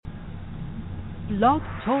Blog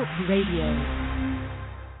Talk Radio.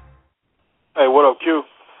 Hey, what up, Q?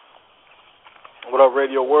 What up,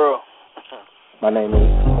 Radio World? My name is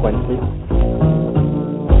Quincy.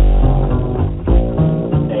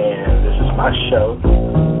 And this is my show,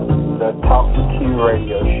 the Talk to Q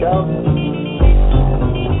Radio Show.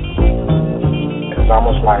 It's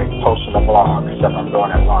almost like posting a blog, except I'm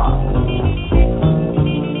doing it live.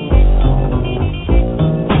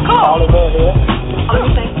 All of that here.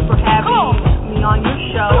 Thank you for having me on your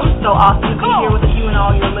show. So awesome to be here with you and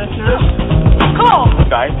all your listeners.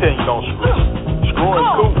 I ain't telling you don't screw. Screwing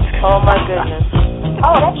cool. Oh my goodness.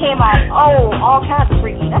 Oh, that came out. Oh, all kinds of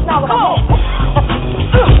freaky. That's not what I meant.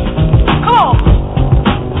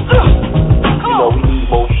 You know, we need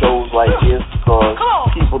more shows like this because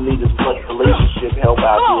people need as much relationship help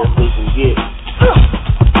out there as they can get.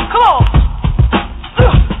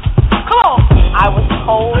 I was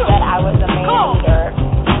told that I was a man eater.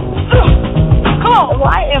 Well,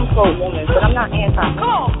 I am pro-woman, but I'm not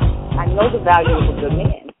anti-man. I know the value of a good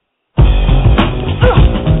man.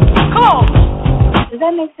 Does that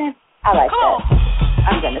make sense? I like that.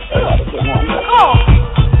 I'm going to say that again.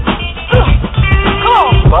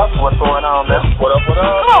 What's going on, man? What up?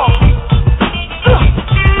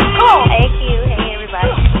 Hey, Q. Hey, everybody.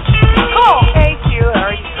 Hey, Q. How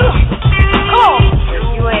are you?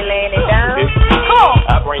 You ain't laying it down?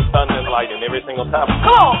 I bring thunder and lightning every single time.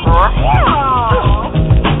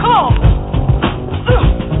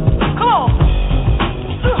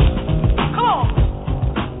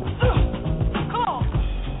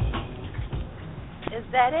 Is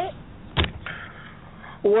that it?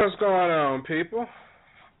 What's going on, people?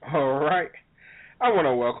 All right. I want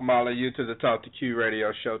to welcome all of you to the Talk to Q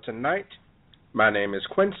radio show tonight. My name is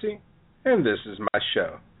Quincy, and this is my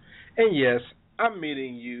show. And yes, I'm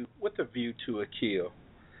meeting you with a view to a kill.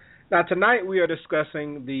 Now, tonight we are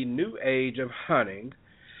discussing the new age of hunting,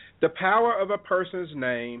 the power of a person's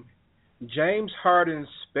name, James Harden's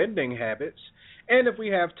spending habits, and if we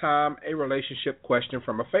have time, a relationship question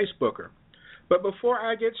from a Facebooker. But before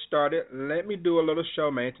I get started, let me do a little show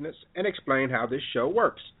maintenance and explain how this show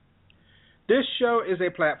works. This show is a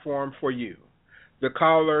platform for you, the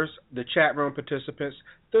callers, the chat room participants,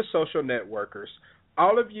 the social networkers.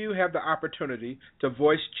 All of you have the opportunity to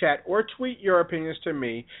voice, chat, or tweet your opinions to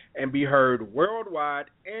me and be heard worldwide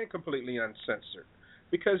and completely uncensored.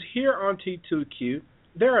 Because here on T2Q,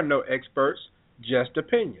 there are no experts, just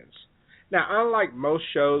opinions. Now, unlike most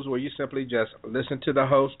shows where you simply just listen to the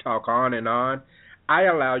host talk on and on, I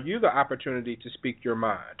allow you the opportunity to speak your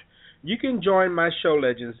mind. You can join my show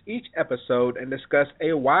legends each episode and discuss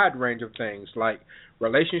a wide range of things like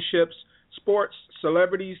relationships, sports,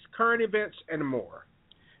 celebrities, current events, and more.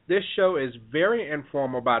 This show is very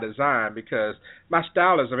informal by design because my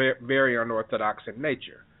style is very unorthodox in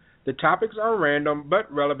nature. The topics are random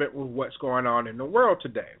but relevant with what's going on in the world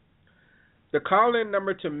today. The call-in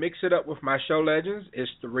number to mix it up with my show legends is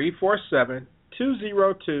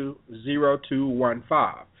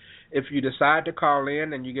 347-202-0215. If you decide to call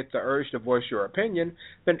in and you get the urge to voice your opinion,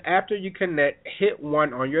 then after you connect, hit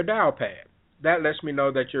 1 on your dial pad. That lets me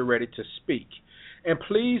know that you're ready to speak. And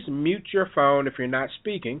please mute your phone if you're not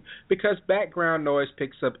speaking because background noise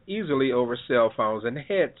picks up easily over cell phones and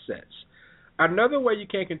headsets. Another way you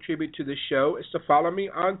can contribute to the show is to follow me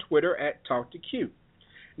on Twitter at TalkToQ.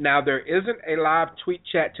 Now, there isn't a live tweet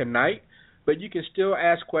chat tonight, but you can still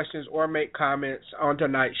ask questions or make comments on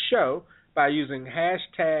tonight's show by using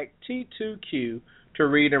hashtag T2Q to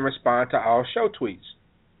read and respond to all show tweets.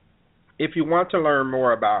 If you want to learn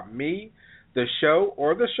more about me, the show,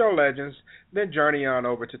 or the show legends, then journey on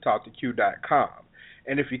over to TalkToQ.com.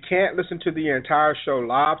 And if you can't listen to the entire show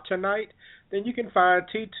live tonight, then you can find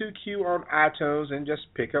T2Q on iTunes and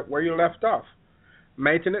just pick up where you left off.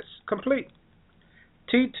 Maintenance complete.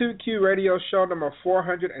 T2Q radio show number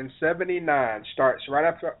 479 starts right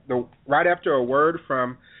after a word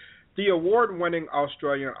from the award-winning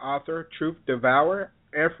Australian author Truth Devourer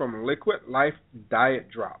and from Liquid Life Diet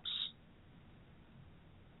Drops.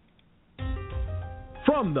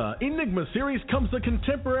 From the Enigma series comes the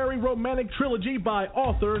contemporary romantic trilogy by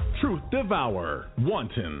author Truth Devourer.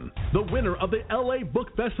 Wanton, the winner of the LA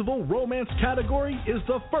Book Festival romance category, is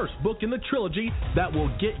the first book in the trilogy that will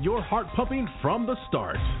get your heart pumping from the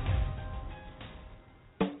start.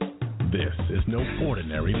 This is no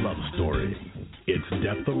ordinary love story. Its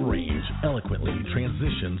depth of range eloquently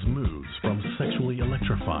transitions moods from sexually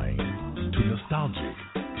electrifying to nostalgic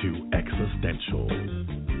to existential.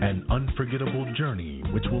 An unforgettable journey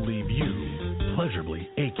which will leave you pleasurably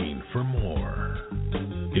aching for more.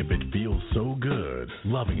 If it feels so good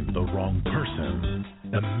loving the wrong person,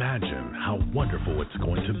 imagine how wonderful it's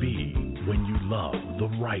going to be when you love the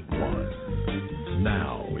right one.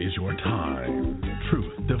 Now is your time.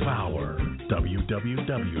 Truth Devour.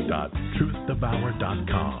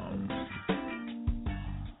 www.truthdevour.com.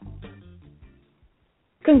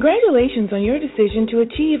 Congratulations on your decision to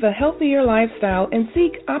achieve a healthier lifestyle and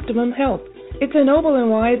seek optimum health. It's a noble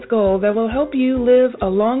and wise goal that will help you live a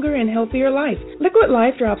longer and healthier life. Liquid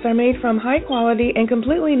Life Drops are made from high-quality and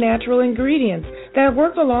completely natural ingredients that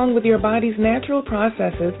work along with your body's natural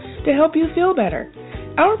processes to help you feel better.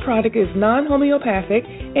 Our product is non-homeopathic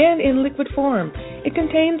and in liquid form. It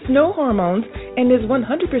contains no hormones and is 100%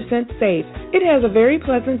 safe. It has a very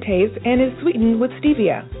pleasant taste and is sweetened with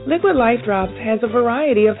stevia. Liquid Life Drops has a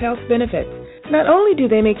variety of health benefits. Not only do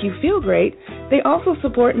they make you feel great, they also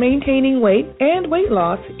support maintaining weight and weight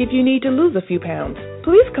loss if you need to lose a few pounds.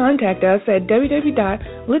 Please contact us at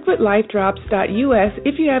www.liquidlifedrops.us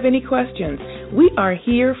if you have any questions. We are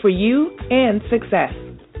here for you and success.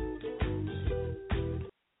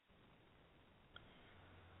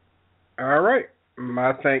 All right.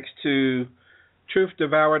 My thanks to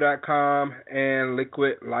TruthDevour.com and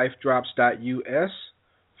LiquidLifeDrops.us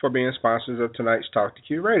for being sponsors of tonight's Talk to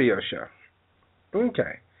Q radio show.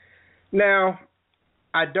 Okay. Now,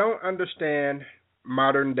 I don't understand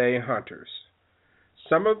modern-day hunters.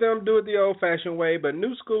 Some of them do it the old-fashioned way, but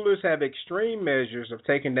new schoolers have extreme measures of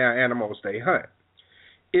taking down animals they hunt.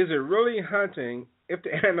 Is it really hunting if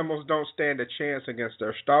the animals don't stand a chance against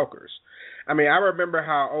their stalkers? I mean, I remember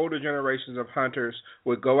how older generations of hunters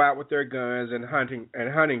would go out with their guns and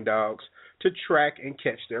hunting dogs to track and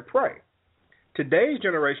catch their prey. Today's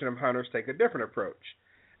generation of hunters take a different approach.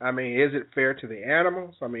 I mean, is it fair to the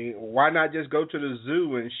animals? I mean, why not just go to the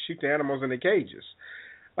zoo and shoot the animals in the cages?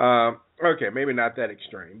 Okay, maybe not that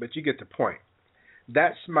extreme, but you get the point.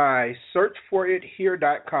 That's my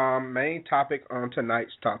searchforithere.com main topic on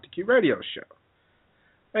tonight's Talk to Q radio show.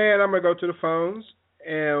 And I'm going to go to the phones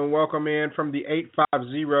and welcome in from the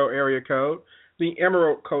 850 area code, the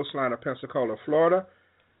Emerald Coastline of Pensacola, Florida.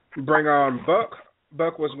 Bring on Buck.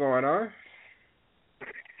 Buck, what's going on?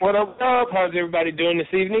 What up, Bob? How's everybody doing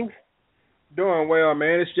this evening? Doing well,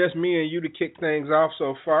 man. It's just me and you to kick things off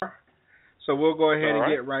so far. So we'll go ahead and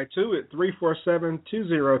get right to it.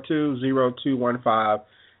 347-202-0215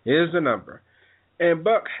 is the number. And,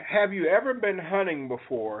 Buck, have you ever been hunting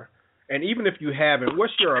before? And even if you haven't,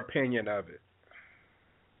 what's your opinion of it?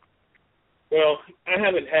 Well, I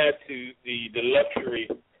haven't had the luxury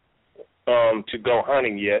to go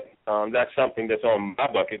hunting yet. That's something that's on my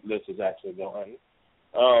bucket list, is actually go hunting.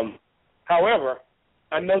 However,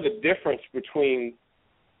 I know the difference between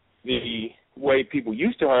the way people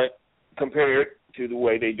used to hunt compared to the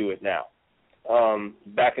way they do it now.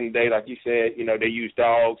 Back in the day, like you said, they used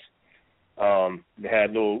dogs. They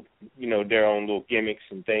had little, their own little gimmicks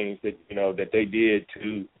and things that, that they did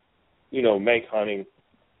to, make hunting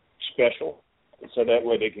special, so that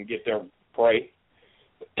way they can get their prey.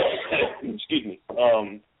 Excuse me.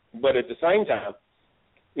 But at the same time,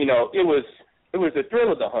 it was the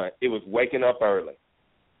thrill of the hunt. It was waking up early,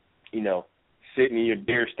 sitting in your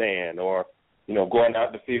deer stand, or going out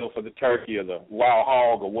in the field for the turkey or the wild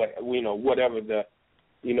hog, or whatever the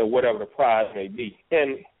prize may be.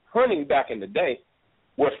 And hunting back in the day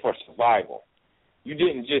was for survival. You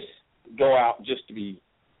didn't just go out just to be,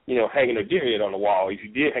 hanging a deer head on the wall. If you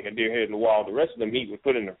did hang a deer head on the wall, the rest of the meat was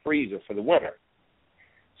put in the freezer for the winter.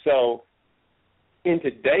 So in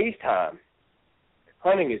today's time,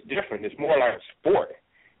 hunting is different. It's more like a sport.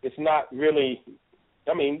 It's not really,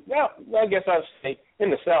 I guess I'd say in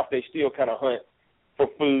the South they still kind of hunt for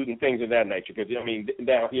food and things of that nature. Because,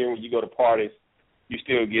 down here when you go to parties, you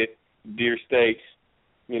still get deer steaks,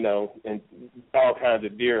 and all kinds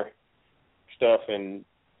of deer stuff and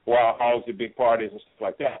wild hogs at big parties and stuff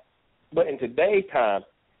like that. But in today's time,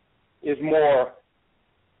 it's more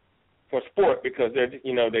for sport because they're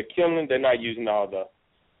killing. They're not using all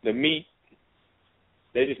the meat.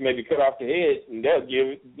 They just maybe cut off the head and they'll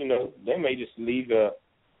give they may just leave the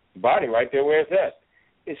body right there where it's at.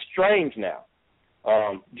 It's strange now.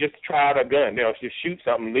 Just try out a gun. They'll just shoot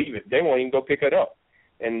something, leave it. They won't even go pick it up.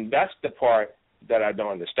 And that's the part that I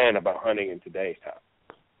don't understand about hunting in today's time.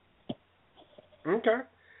 Okay.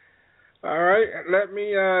 All right. Let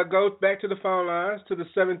me go back to the phone lines, to the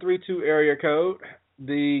 732 area code,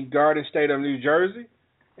 the Garden State of New Jersey,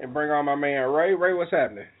 and bring on my man Ray. Ray, what's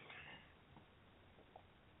happening?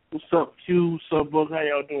 What's up, Q? What's up, Buck? How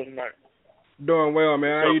y'all doing tonight? Doing well,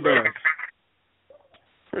 man. How you doing?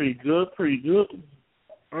 Pretty good.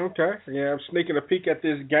 Okay. Yeah, I'm sneaking a peek at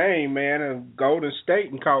this game, man, of Golden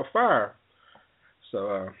State and caught fire.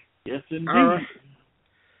 So, yes, indeed.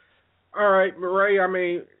 All right, Ray, I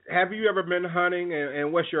mean, have you ever been hunting,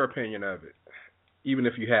 and what's your opinion of it, even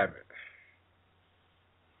if you haven't?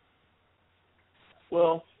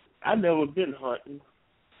 Well, I've never been hunting,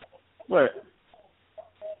 but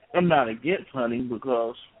I'm not against hunting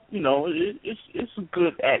because, it's a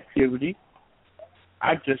good activity.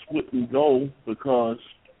 I just wouldn't go because,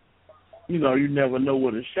 you never know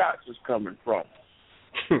where the shots is coming from.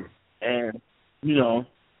 And,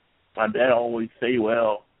 my dad always say,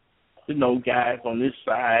 well, guys on this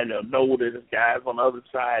side, or know that there's guys on the other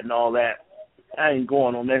side and all that. I ain't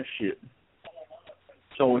going on that shit.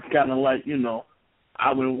 So it's kind of like,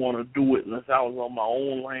 I wouldn't want to do it unless I was on my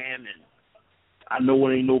own land and I know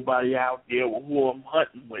there ain't nobody out there who I'm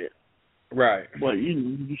hunting with. Right. But,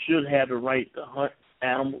 you should have the right to hunt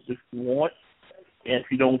animals if you want. And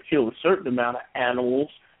if you don't kill a certain amount of animals,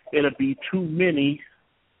 it'll be too many,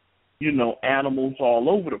 animals all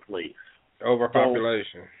over the place.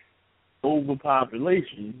 Overpopulation.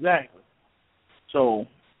 Overpopulation, exactly. So,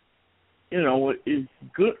 it's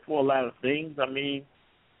good for a lot of things. I mean,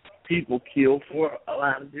 people kill for a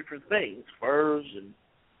lot of different things, furs and,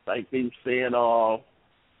 like they were saying,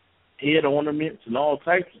 head ornaments and all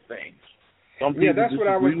types of things. Some people that's what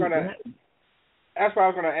I was going to. That's what I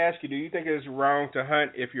was going to ask you. Do you think it's wrong to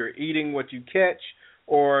hunt if you're eating what you catch,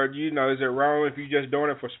 or is it wrong if you're just doing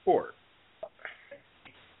it for sport?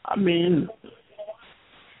 I mean,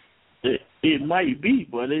 it might be,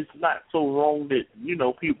 but it's not so wrong that,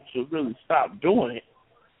 people should really stop doing it.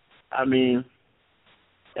 I mean,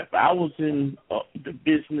 if I was in the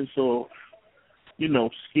business of,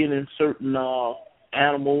 skinning certain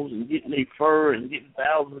animals and getting their fur and getting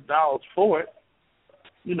thousands of dollars for it,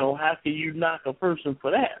 how can you knock a person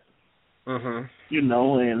for that? Mm-hmm.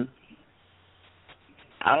 And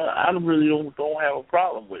I really don't have a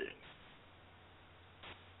problem with it.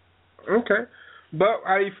 Okay. But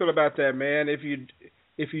how do you feel about that, man? If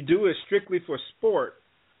you do it strictly for sport,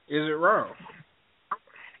 is it wrong?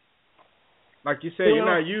 Like you said, you're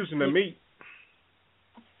not using the meat.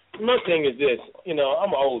 My thing is this,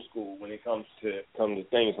 I'm old school when it comes to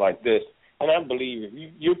things like this, and I believe if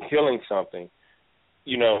you're killing something,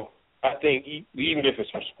 I think even if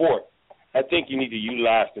it's for sport, I think you need to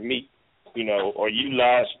utilize the meat, or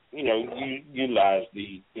utilize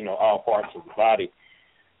the all parts of the body,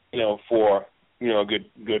 for a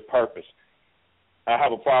good purpose. I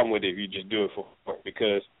have a problem with it if you just do it for sport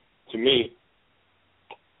because, to me,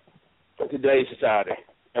 today's society,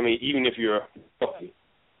 I mean, even if you're healthy,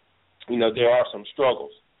 there are some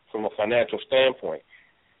struggles from a financial standpoint.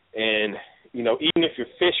 And, even if you're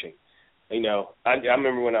fishing, I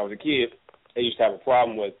remember when I was a kid, I used to have a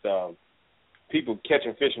problem with people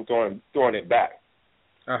catching fish and throwing it back.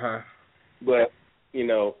 Uh-huh. But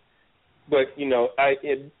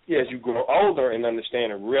as you grow older and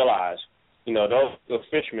understand and realize, those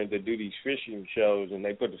fishermen that do these fishing shows and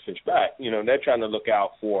they put the fish back, they're trying to look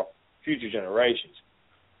out for future generations.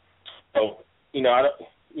 So,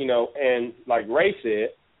 and like Ray said,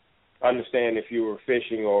 I understand if you were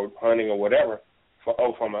fishing or hunting or whatever,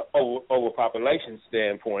 from an overpopulation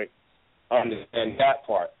standpoint, I understand that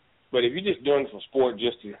part. But if you're just doing it for sport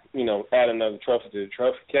just to, add another trophy to the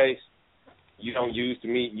trophy case, you don't use the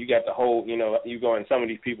meat, you got the whole, you go in some of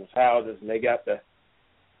these people's houses and they got the,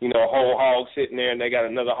 a whole hog sitting there and they got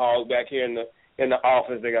another hog back here in the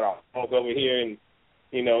office, they got a hog over here and,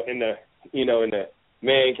 in the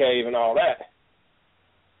man cave and all that.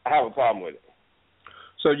 I have a problem with it.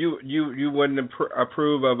 So you wouldn't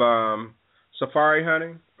approve of safari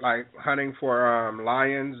hunting, like hunting for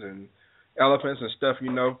lions and elephants and stuff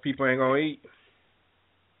people ain't gonna eat?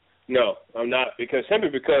 No, I'm not, simply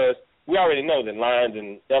because we already know that lions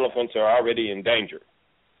and elephants are already endangered.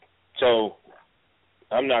 So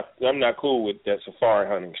I'm not cool with that safari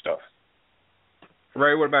hunting stuff.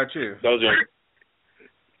 Ray, what about you? Those are.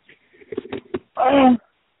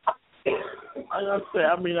 Like I said,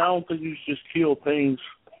 I don't think you should just kill things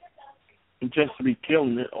just to be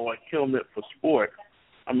killing it or killing it for sport.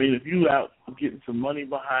 I mean, if you out getting some money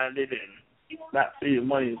behind it, and not saying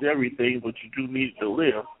money is everything, but you do need to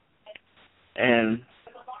live, and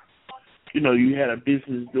you had a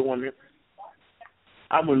business doing it,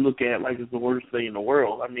 I would look at it like it's the worst thing in the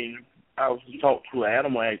world. I mean, I was to talk to an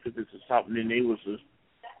animal activist or something, and they was to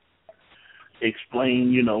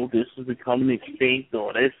explain, this is becoming extinct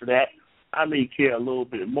or this or that. I may care a little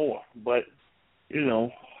bit more, but,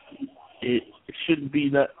 it shouldn't be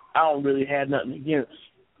that. I don't really have nothing against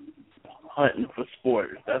hunting for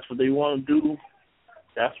sport. If that's what they want to do,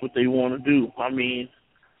 that's what they want to do. I mean,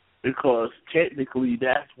 because technically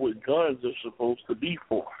that's what guns are supposed to be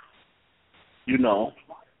for. you know.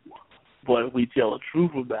 But if we tell the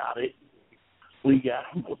truth about it, we got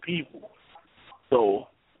more people. So,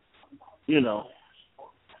 you know,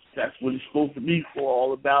 that's what it's supposed to be for,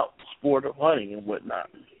 all about the sport of hunting and whatnot.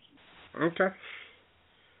 Okay.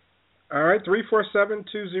 All right,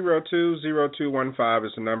 347-202-0215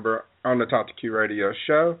 is the number on the Talk to Q radio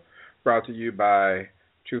show, brought to you by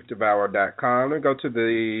TruthDevour.com. And go to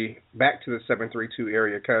back to the 732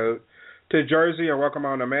 area code to Jersey, and welcome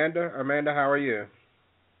on Amanda. Amanda, how are you?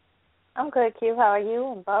 I'm good, Q. How are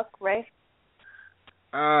you? And Buck, Ray?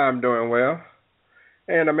 I'm doing well.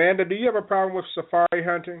 And Amanda, do you have a problem with safari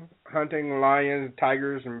hunting lions,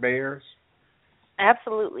 tigers, and bears?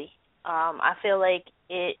 Absolutely. I feel like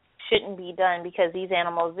it shouldn't be done because these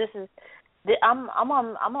animals. I'm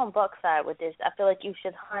on Buck's side with this. I feel like you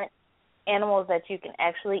should hunt animals that you can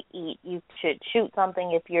actually eat. You should shoot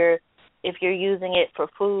something if you're using it for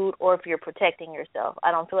food or if you're protecting yourself.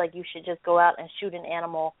 I don't feel like you should just go out and shoot an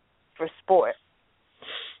animal for sport.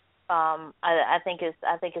 I think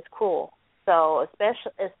it's cruel. So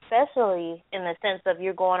especially in the sense of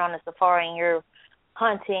you're going on a safari and you're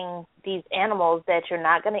hunting these animals that you're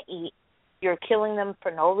not going to eat. You're killing them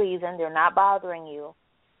for no reason. They're not bothering you.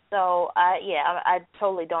 So I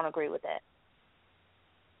totally don't agree with that.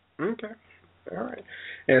 Okay. All right.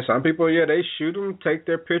 And some people, they shoot them, take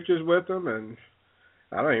their pictures with them, and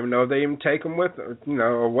I don't even know if they even take them with them,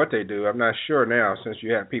 or what they do. I'm not sure now since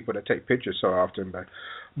you have people that take pictures so often.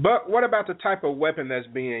 But what about the type of weapon that's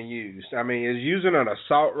being used? I mean, is using an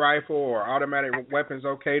assault rifle or automatic weapons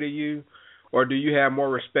okay to you, or do you have more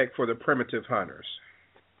respect for the primitive hunters?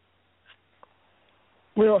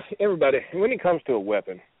 Well, everybody, when it comes to a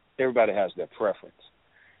weapon, everybody has their preference.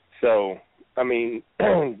 So, I mean,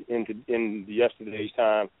 in yesterday's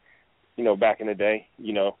time, back in the day,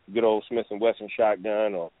 good old Smith & Wesson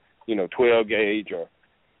shotgun or, 12 gauge or,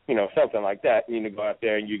 something like that. You go out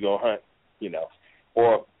there and you go hunt,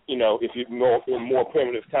 Or, if you're in more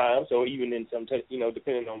primitive times, or even in some,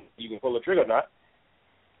 depending on if you can pull a trigger or not,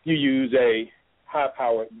 you use a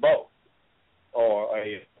high-powered bow or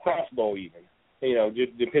a crossbow even,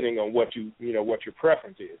 just depending on what what your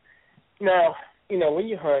preference is. Now, when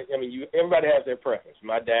you hunt, everybody has their preference.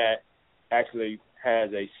 My dad actually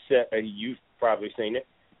has a set. You've probably seen it.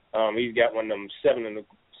 He's got one of them 7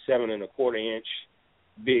 1/4 inch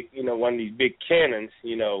big, one of these big cannons,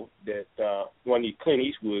 that one of these Clint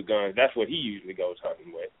Eastwood guns. That's what he usually goes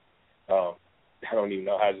hunting with. I don't even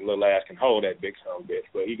know how his little ass can hold that big son of a bitch,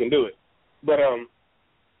 but he can do it. But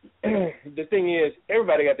the thing is,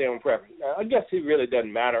 everybody got their own preference. Now, I guess it really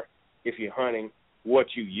doesn't matter if you're hunting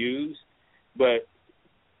what you use, but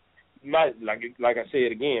like I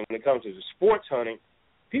said again, when it comes to the sports hunting,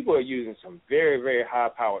 people are using some very, very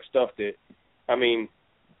high-powered stuff that,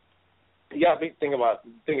 you got to think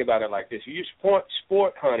about it like this. You use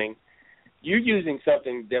sport hunting, you're using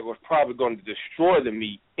something that was probably going to destroy the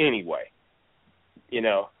meat anyway,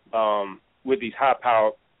 with these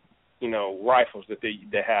high-powered, rifles that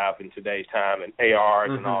they have in today's time, and ARs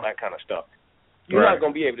and all that kind of stuff. You're not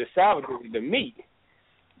going to be able to salvage the meat.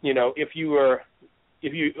 If you're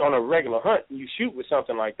on a regular hunt, you shoot with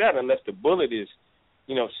something like that, unless the bullet is,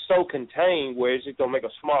 so contained where it's just going to make a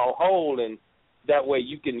small hole, and that way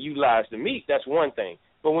you can utilize the meat. That's one thing.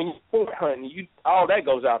 But when you're sport hunting, all that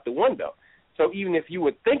goes out the window. So even if you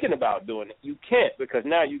were thinking about doing it, you can't, because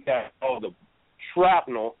now you got all the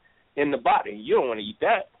shrapnel in the body. You don't want to eat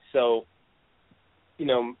that. So,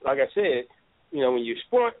 like I said, when you're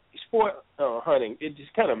sport hunting, it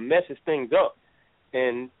just kind of messes things up.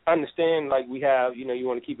 And understand, like we have, you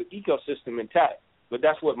want to keep an ecosystem intact, but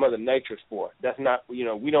that's what Mother Nature's for. That's not,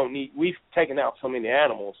 we've taken out so many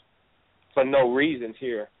animals for no reasons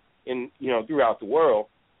here throughout the world,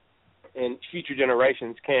 and future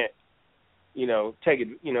generations can't,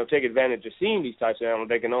 take advantage of seeing these types of animals.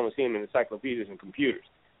 They can only see them in encyclopedias and computers.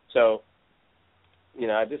 So,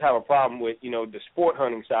 I just have a problem with, the sport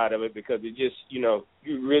hunting side of it, because it just, you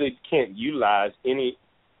really can't utilize any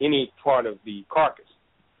part of the carcass,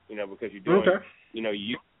 because you're doing, you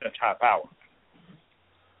use such high power.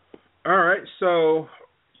 All right, so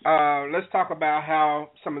let's talk about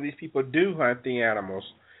how some of these people do hunt the animals.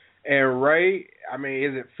 And Ray,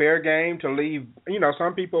 is it fair game to leave,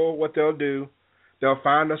 some people, what they'll do, they'll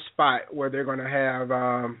find a spot where they're going to have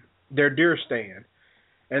their deer stand,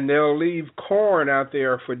 and they'll leave corn out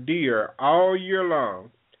there for deer all year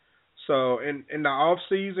long. So in the off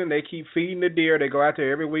season, they keep feeding the deer. They go out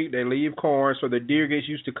there every week. They leave corn so the deer gets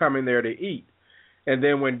used to coming there to eat. And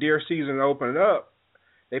then when deer season opens up,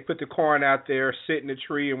 they put the corn out there, sit in the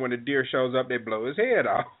tree, and when the deer shows up, they blow his head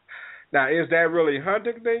off. Now, is that really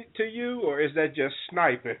hunting to you, or is that just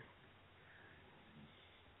sniping?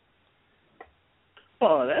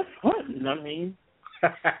 Oh, that's hunting. I mean,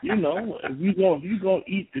 you know, if you gonna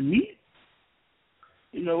eat the meat,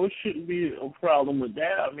 you know, it shouldn't be a problem with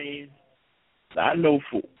that. I mean, I know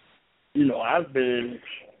I've been in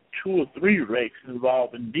 2 or 3 wrecks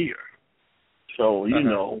involving deer. So, you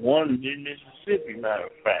know, one in Mississippi, matter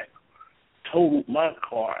of fact, totaled my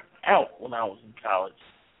car out when I was in college.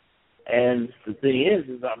 And the thing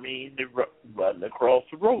is I mean, they're running across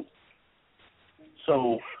the road.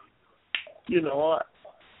 So, you know,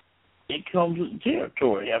 it comes with the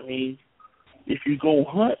territory. I mean, if you go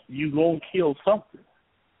hunt, you going to kill something.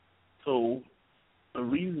 So the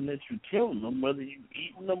reason that you're killing them, whether you're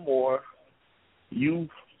eating them or you,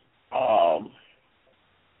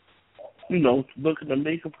 you know, looking to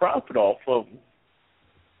make a profit off of them,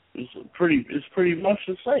 it's pretty much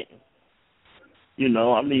the same. You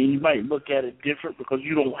know, I mean, you might look at it different because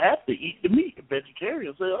you don't have to eat the meat. A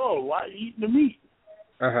vegetarian say, "Oh, why are you eating the meat?"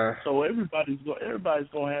 So everybody's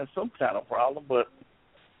gonna have some kind of problem, but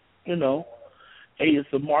you know, hey,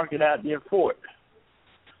 it's a market out there for it.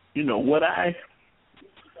 You know, would I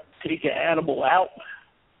take an animal out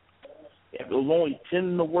if there was only 10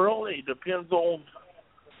 in the world? It depends on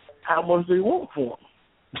how much they want for them.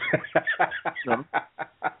 You know?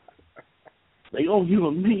 They gonna give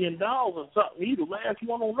 $1 million or something. He the last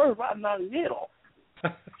one on earth. I'd knock his head off.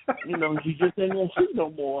 You know, you just ain't gonna see no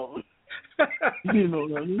more of it. You know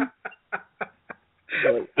what I mean?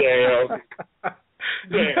 Damn.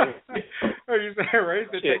 Oh, you say, right?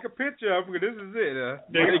 So take a picture of him. This is it.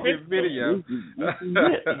 Take a video.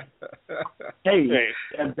 Hey,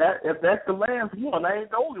 if that's the last one, I ain't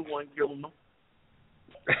the only one killing them.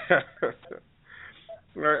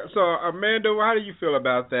 Right. So, Amanda, how do you feel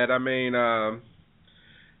about that? I mean,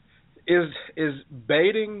 is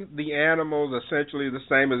baiting the animals essentially the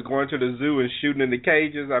same as going to the zoo and shooting in the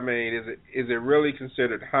cages? I mean, is it really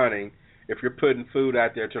considered hunting if you're putting food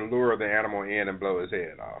out there to lure the animal in and blow his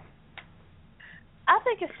head off? I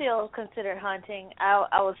think it's still considered hunting.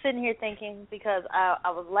 I was sitting here thinking because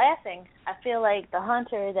I was laughing. I feel like the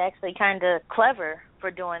hunter is actually kind of clever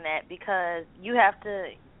for doing that because you have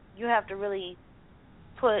to really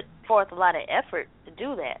put forth a lot of effort to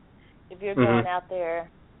do that. If you're going out there,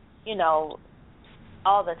 you know,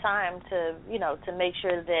 all the time to, you know, to make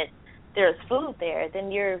sure that there's food there,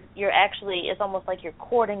 then you're actually, it's almost like you're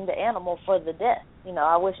courting the animal for the death. You know,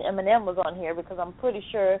 I wish Eminem was on here because I'm pretty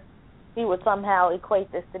sure he would somehow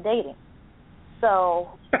equate this to dating.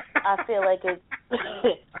 So I feel like it's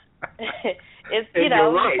you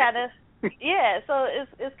know, right. Kind of, yeah. So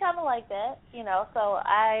it's kind of like that, you know. So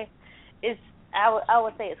I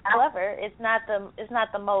would say it's clever. It's not the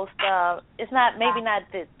most. It's not maybe not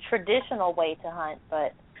the traditional way to hunt,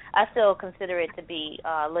 but I still consider it to be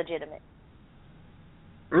legitimate.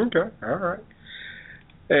 Okay, all right.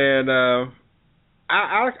 And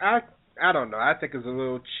I don't know. I think it's a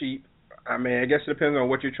little cheap. I mean, I guess it depends on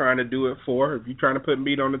what you're trying to do it for. If you're trying to put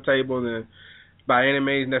meat on the table, then by any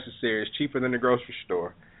means necessary, it's cheaper than the grocery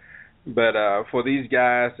store. But for these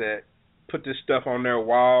guys that put this stuff on their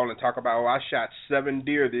wall and talk about, I shot 7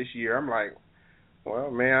 deer this year, I'm like,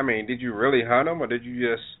 well, man, I mean, did you really hunt them or did you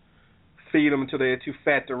just feed them until they're too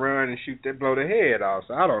fat to run and blow their head off?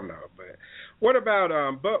 So I don't know. But what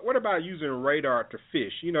about using radar to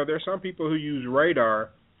fish? You know, there's some people who use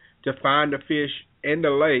radar to find the fish in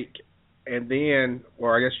the lake and then,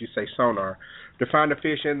 or I guess you say sonar, to find the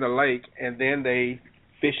fish in the lake and then they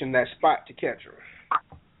fish in that spot to catch them.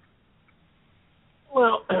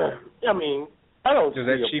 Well, I mean, I don't see a problem. Does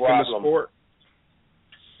that cheapen the sport?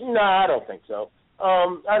 No, I don't think so.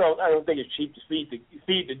 I don't think it's cheap to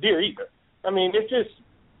feed the deer either. I mean, it's just,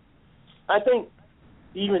 I think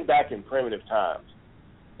even back in primitive times,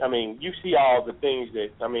 I mean, you see all the things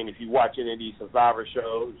that, I mean, if you watch any of these survivor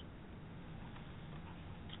shows,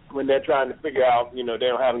 when they're trying to figure out, you know, they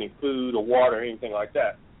don't have any food or water or anything like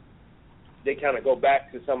that, they kind of go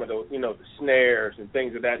back to some of the, you know, the snares and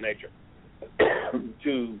things of that nature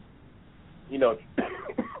to, you know,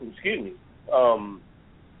 excuse me,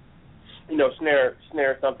 you know,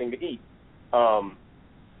 snare something to eat.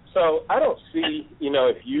 So I don't see, you know,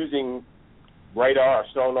 if using radar or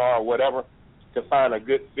sonar or whatever to find a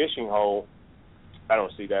good fishing hole, I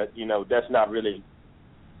don't see that. You know, that's not really,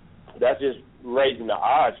 that's just raising the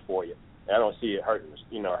odds for you. I don't see it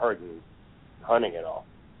hurting hunting at all.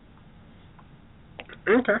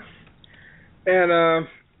 Okay. And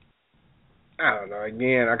I don't know.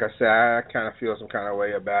 Again, like I said, I kind of feel some kind of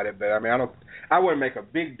way about it, but I mean, I wouldn't make a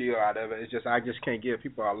big deal out of it. It's just I just can't give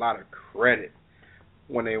people a lot of credit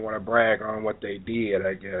when they want to brag on what they did,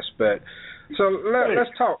 I guess. But so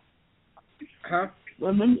let's talk. Huh?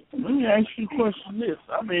 Well, let me ask you a question.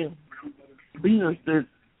 I mean, being that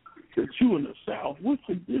you in the South, what's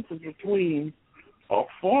the difference between a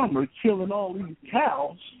farmer killing all these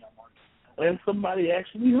cows and somebody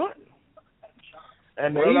actually hunting?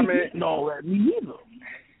 And they ain't getting all that meat either.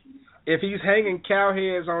 If he's hanging cow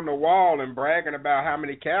heads on the wall and bragging about how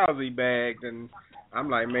many cows he bagged, and I'm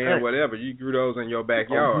like, man, whatever. You grew those in your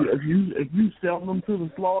backyard. If you selling them to the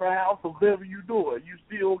slaughterhouse or whatever you do it, you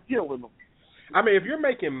still killing them. I mean, if you're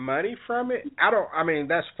making money from it,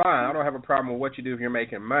 that's fine. I don't have a problem with what you do if you're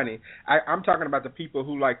making money. I'm talking about the people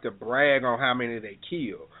who like to brag on how many they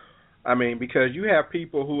kill. I mean, because you have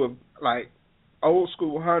people who have, like, old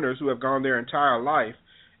school hunters who have gone their entire life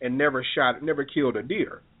and never killed a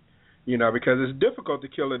deer. You know, because it's difficult to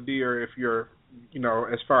kill a deer if you're, you know,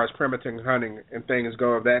 as far as primitive hunting and things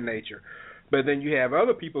go of that nature. But then you have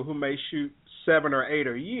other people who may shoot 7 or 8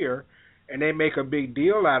 a year, and they make a big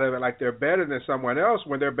deal out of it like they're better than someone else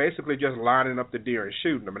when they're basically just lining up the deer and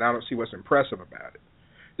shooting them, and I don't see what's impressive about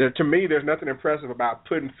it. To me, there's nothing impressive about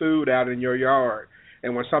putting food out in your yard,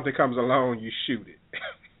 and when something comes along, you shoot it.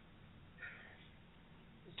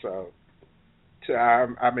 So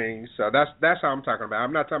that's how I'm talking about.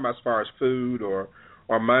 I'm not talking about as far as food or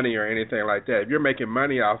money or anything like that. If you're making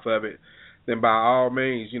money off of it, then by all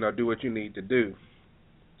means, you know, do what you need to do.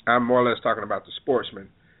 I'm more or less talking about the sportsman.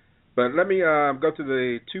 But let me go to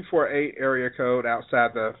the 248 area code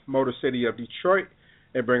outside the Motor City of Detroit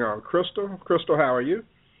and bring on Crystal. Crystal, how are you?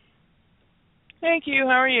 Thank you.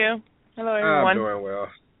 How are you? Hello, everyone. I'm doing well.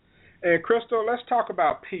 And Crystal, let's talk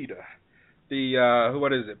about PETA.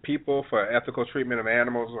 What is it? People for Ethical Treatment of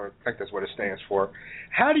Animals, or I think that's what it stands for.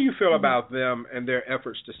 How do you feel about them and their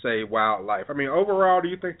efforts to save wildlife? I mean, overall, do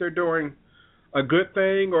you think they're doing a good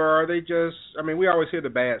thing, or are they just, I mean, we always hear the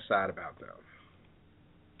bad side about them.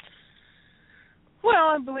 Well,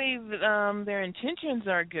 I believe their intentions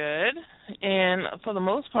are good, and for the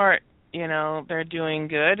most part, you know, they're doing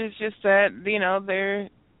good. It's just that, you know, they're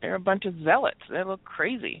a bunch of zealots. They look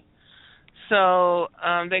crazy. So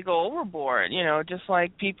they go overboard, you know, just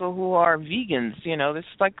like people who are vegans, you know, this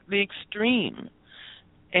is like the extreme.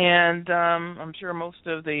 And I'm sure most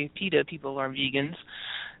of the PETA people are vegans,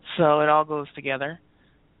 so it all goes together.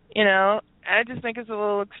 You know, I just think it's a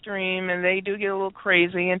little extreme, and they do get a little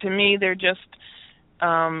crazy. And to me, they're just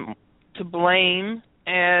to blame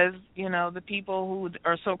as, you know, the people who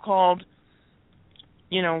are so-called,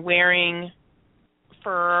 you know, wearing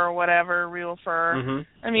fur or whatever, real fur.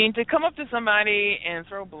 Mm-hmm. I mean, to come up to somebody and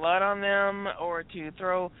throw blood on them or to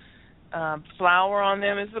throw flour on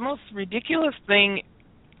them is the most ridiculous thing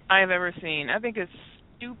I've ever seen. I think it's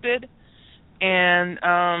stupid, and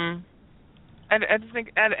I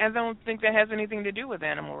don't think that has anything to do with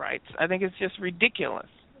animal rights. I think it's just ridiculous.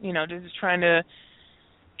 You know, just trying to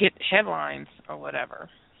get headlines or whatever.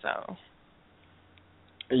 So.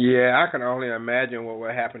 Yeah, I can only imagine what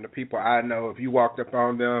would happen to people I know if you walked up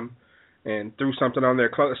on them and threw something on their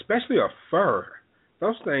clothes, especially a fur.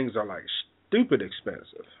 Those things are like stupid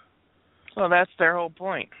expensive. Well, that's their whole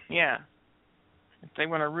point, yeah. If they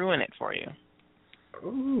want to ruin it for you.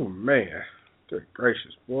 Oh, man. Good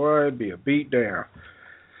gracious. Boy, it'd be a beat down.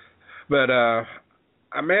 But,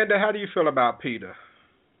 Amanda, how do you feel about PETA?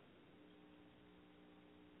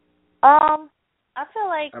 I feel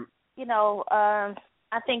like, you know,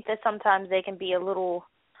 I think that sometimes they can be a little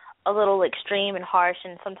extreme and harsh,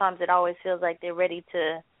 and sometimes it always feels like they're ready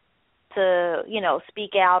to you know,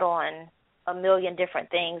 speak out on a million different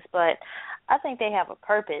things. But I think they have a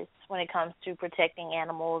purpose when it comes to protecting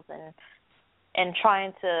animals and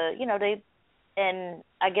trying to, you know,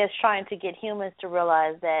 trying to get humans to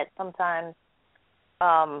realize that sometimes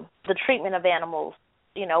the treatment of animals,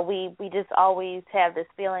 you know, we just always have this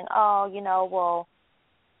feeling, oh, you know, well,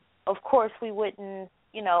 of course we wouldn't,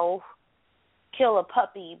 you know, kill a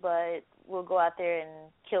puppy, but we'll go out there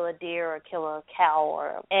and kill a deer or kill a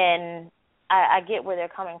cow. And I get where they're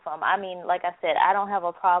coming from. I mean, like I said, I don't have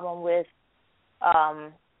a problem with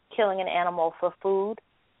killing an animal for food,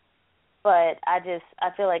 but I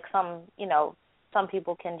feel like some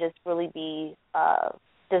people can just really be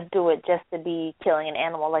just do it just to be killing an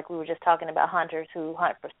animal, like we were just talking about hunters who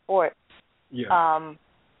hunt for sport. Yeah.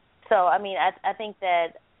 So I mean, I think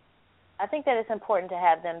that it's important to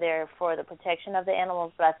have them there for the protection of the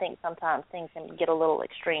animals, but I think sometimes things can get a little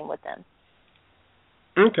extreme with them.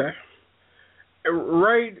 Okay.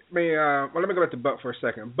 Ray, let me go back to Buck for a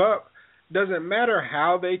second. Buck, does it matter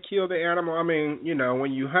how they kill the animal? I mean, you know,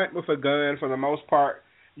 when you hunt with a gun, for the most part,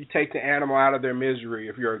 you take the animal out of their misery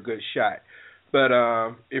if you're a good shot. But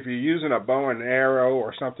if you're using a bow and arrow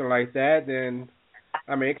or something like that, then,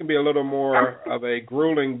 I mean, it can be a little more of a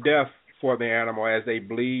grueling death for the animal as they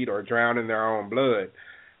bleed or drown in their own blood.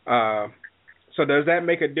 So does that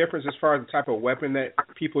make a difference as far as the type of weapon that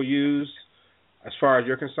people use, as far as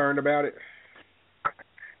you're concerned about it?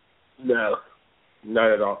 No,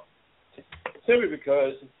 not at all. Simply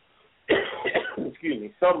because, excuse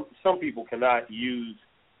me, some people cannot use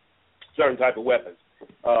certain type of weapons.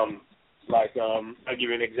 I'll give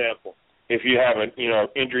you an example. If you have an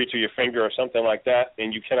injury to your finger or something like that,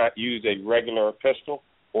 and you cannot use a regular pistol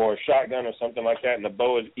or a shotgun or something like that, and the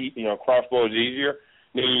bow is crossbow is easier,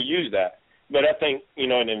 then you use that. But I think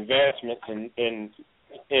in advancements in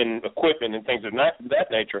equipment and things of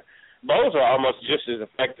that nature, bows are almost just as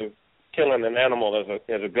effective killing an animal as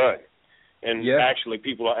a gun. And actually,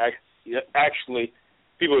 people are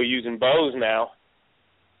using bows now,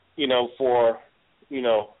 for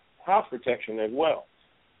house protection as well.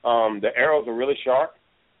 The arrows are really sharp.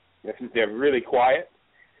 They're really quiet.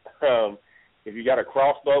 If you got a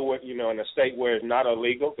crossbow, in a state where it's not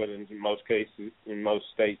illegal, but in most cases, in most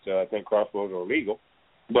states, I think crossbows are illegal.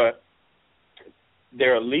 But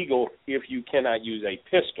they're illegal if you cannot use a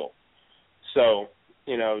pistol. So,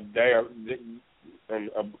 a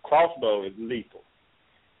crossbow is lethal.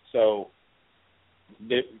 So,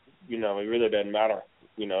 it really doesn't matter,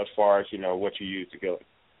 as far as, what you use to kill it.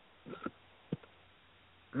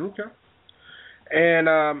 Okay. And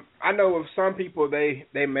I know with some people, they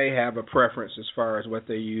may have a preference as far as what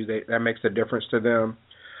they use. That makes a difference to them.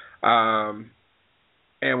 And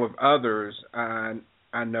with others, I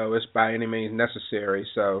know it's by any means necessary.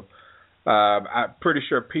 So I'm pretty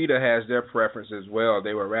sure PETA has their preference as well.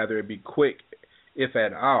 They would rather it be quick, if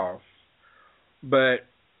at all. But,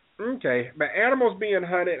 okay. But animals being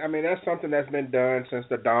hunted, I mean, that's something that's been done since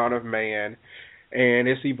the dawn of man. And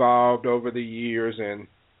it's evolved over the years, and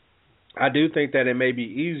I do think that it may be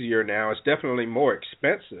easier now. It's definitely more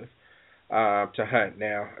expensive to hunt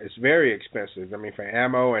now. It's very expensive. I mean, for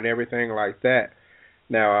ammo and everything like that.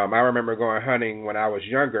 Now, I remember going hunting when I was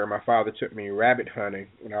younger. My father took me rabbit hunting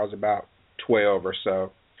when I was about 12 or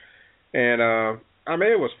so. And, I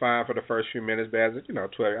mean, it was fine for the first few minutes, but as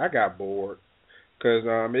 12, I got bored. Because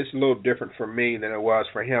it's a little different for me than it was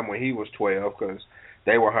for him when he was 12, because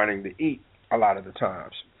they were hunting to eat a lot of the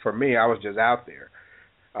times. For me, I was just out there.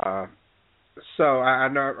 So I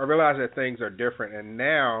realize that things are different, and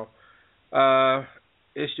now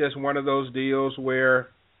it's just one of those deals where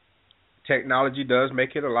technology does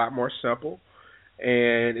make it a lot more simple,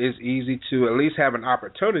 and it's easy to at least have an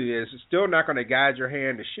opportunity. It's still not going to guide your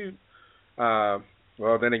hand to shoot. Well,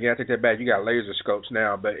 then again, I take that back. You got laser scopes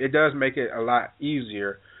now, but it does make it a lot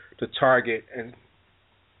easier to target and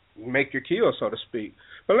make your kill, so to speak.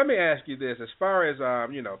 But let me ask you this: as far as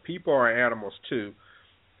people or animals too.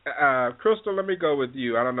 Crystal, let me go with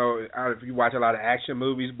you. I don't know if you watch a lot of action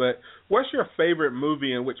movies, but what's your favorite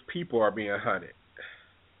movie in which people are being hunted?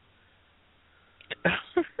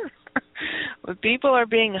 When people are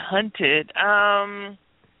being hunted, I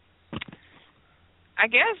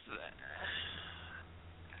guess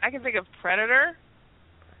I can think of Predator.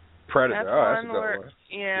 Predator, that's a good where, one.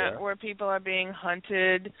 Yeah, where people are being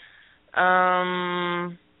hunted.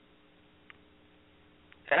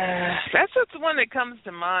 That's just the one that comes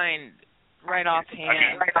to mind right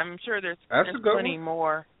offhand. I'm sure there's plenty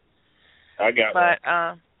more. I got one. But,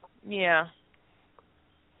 yeah.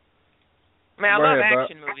 I mean, I love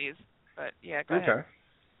action movies, but, yeah, go ahead.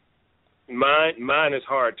 Mine is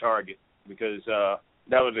Hard Target, because that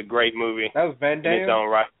was a great movie. That was Van Damme? In its own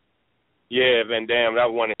right. Yeah, Van Damme. That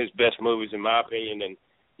was one of his best movies, in my opinion, and,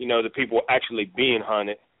 the people actually being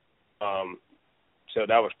hunted. So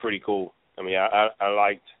that was pretty cool. I mean, I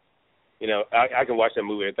liked, I can watch that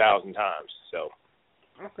movie 1,000 times. So.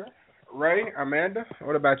 Okay. Ray, Amanda,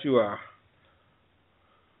 what about you?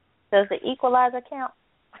 Does the Equalizer count?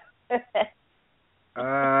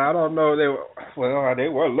 I don't know. They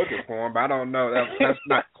were looking for him, but I don't know. That's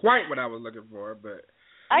not quite what I was looking for. But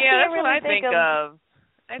that's what I think of.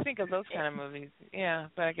 I think of those kind of movies. Yeah,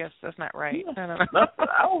 but I guess that's not right. I don't know.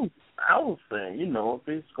 I was saying, if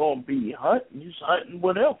it's gonna be hunting, just hunting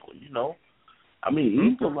whatever, I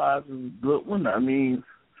mean, Equalizer is a good one. I mean,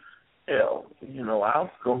 hell, I was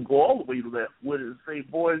gonna go all the way left with it and say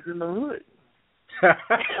Boys in the Hood.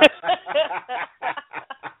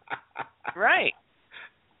 Right.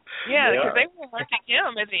 Yeah, because they were hunting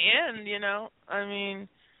him at the end. I mean,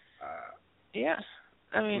 yeah.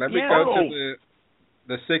 I mean, let me go to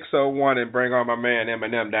the 601 and bring on my man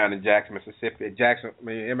Eminem down in Jackson, Mississippi.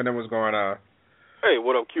 Eminem was going on. Hey,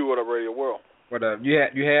 what up, Q? What up, Radio World? What up? You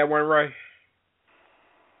had one, Ray?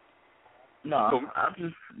 No, I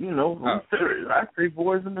just, I'm serious. I say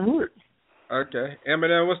Boys in the Hood. Okay.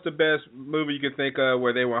 Eminem, what's the best movie you can think of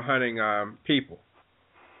where they were hunting people?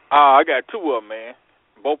 I got two of them, man.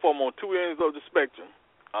 both of them on two ends of the spectrum.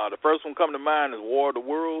 The first one coming to mind is War of the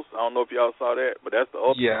Worlds. I don't know if y'all saw that, but that's the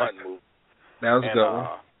ultimate hunting movie. That was a good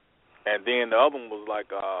one. And then the other one was like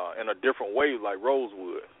in a different way, like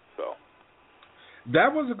Rosewood. So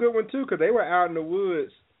that was a good one too, because they were out in the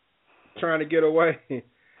woods trying to get away.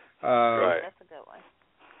 Right. That's a good one.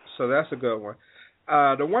 So that's a good one.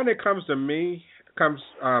 The one that comes to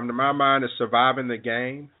my mind is Surviving the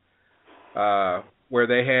Game, where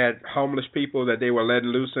they had homeless people that they were letting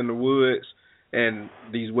loose in the woods, and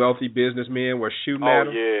these wealthy businessmen were shooting at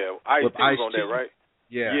them. Oh yeah, Ice-T was on that, right?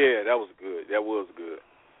 Yeah. Yeah, that was good. That was good.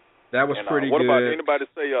 That was pretty what good. What about anybody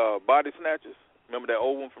say Body Snatchers? Remember that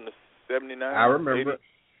old one from the 79? I remember. 80?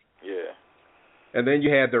 Yeah. And then you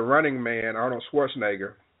had The Running Man, Arnold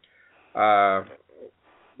Schwarzenegger,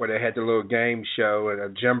 where they had the little game show,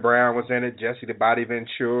 and Jim Brown was in it, Jesse the Body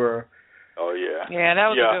Ventura. Oh, yeah. Yeah, that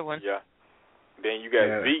was a good one. Yeah. Then you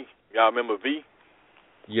got V. Y'all remember V?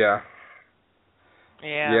 Yeah.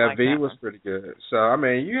 Yeah, like V was pretty good. So, I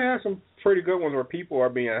mean, you had some pretty good ones where people are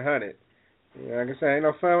being hunted. You know, like I say, ain't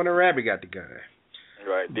no fun when a rabbit got the gun.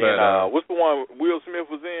 Right. Then, what's the one Will Smith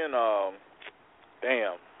was in?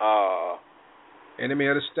 Enemy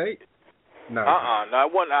of the State? No. No,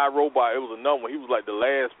 it wasn't iRobot. It was another one. He was like the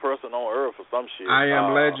last person on Earth or some shit. I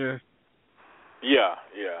Am Legend. Yeah.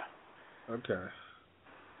 Okay.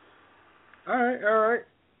 All right.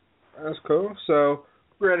 That's cool. So,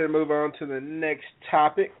 we're ready to move on to the next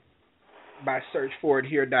topic by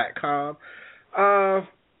searchforithere.com.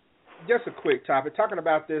 Just a quick topic, talking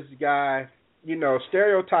about this guy,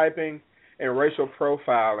 stereotyping and racial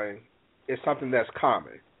profiling is something that's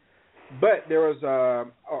common. But there was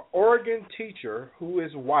an Oregon teacher who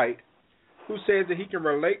is white who says that he can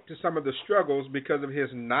relate to some of the struggles because of his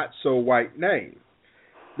not-so-white name.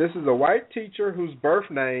 This is a white teacher whose birth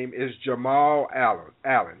name is Jamal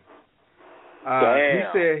Allen. He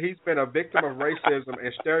said he's been a victim of racism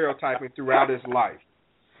and stereotyping throughout his life.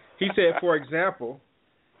 He said, for example,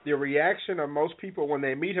 the reaction of most people when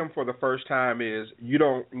they meet him for the first time is, "You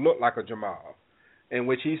don't look like a Jamal," in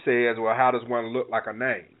which he says, "Well, how does one look like a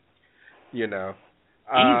name?" Easy.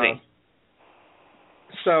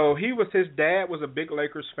 So his dad was a big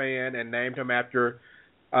Lakers fan and named him after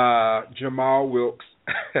Jamal Wilkes,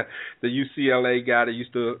 the UCLA guy that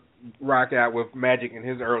used to rock out with Magic in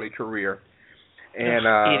his early career. And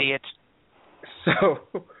idiot.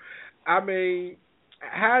 So, I mean,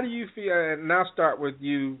 how do you feel? And I'll start with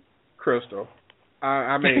you, Crystal.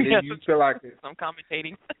 I mean, do you feel like I'm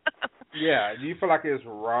commentating? Yeah. Do you feel like it's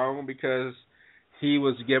wrong because he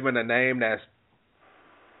was given a name that's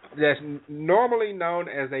normally known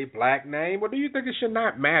as a black name, or do you think it should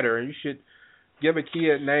not matter and you should give a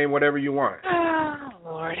kid a name whatever you want? Oh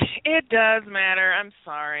Lord, it does matter. I'm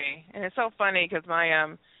sorry, and it's so funny because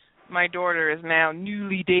my daughter is now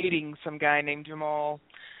newly dating some guy named Jamal,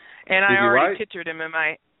 and I already pictured him in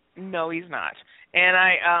my. No, he's not. And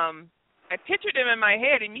I pictured him in my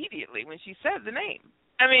head immediately when she said the name.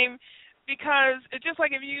 I mean, because it's just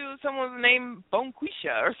like if someone's name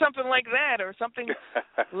Bonquisha or something like that, or something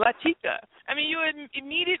La Chica. I mean, you would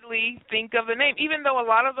immediately think of the name, even though a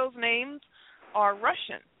lot of those names are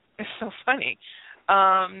Russian. It's so funny.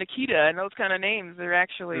 Nikita and those kind of names, they're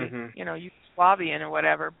actually, Yugoslavian or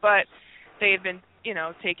whatever, but they have been,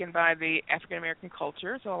 taken by the African American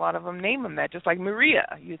culture, so a lot of them name them that, just like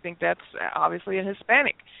Maria. You think that's obviously a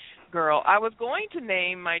Hispanic girl. I was going to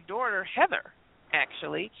name my daughter Heather,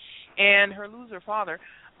 actually, and her loser father,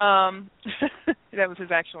 that was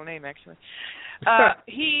his actual name, actually.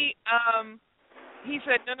 He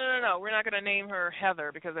said, no, we're not going to name her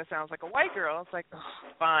Heather because that sounds like a white girl. I was like,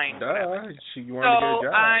 fine. You wanted to get a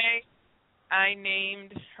job. I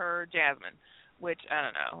named her Jasmine, which, I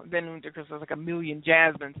don't know, then because there's like a million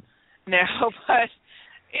Jasmines now, but,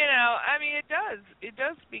 I mean, it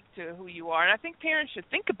does speak to who you are, and I think parents should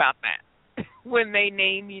think about that when they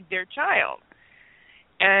name their child.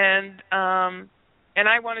 And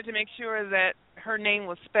I wanted to make sure that her name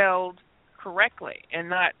was spelled correctly and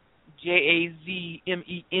not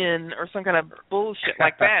Jazmen or some kind of bullshit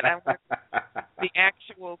like that. I want the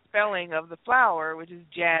actual spelling of the flower, which is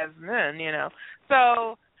Jasmine,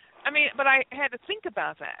 So, I mean, but I had to think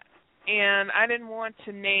about that. And I didn't want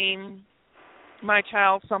to name my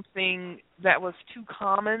child something that was too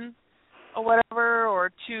common or whatever,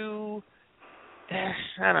 or too,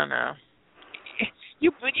 I don't know.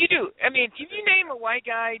 But you do. I mean, if you name a white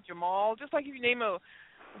guy Jamal, just like if you name a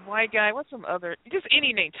white guy, what's some other, just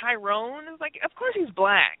any name, Tyrone, it's like, of course he's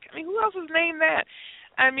black. I mean, who else has named that?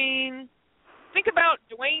 I mean, think about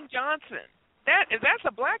Dwayne Johnson. That's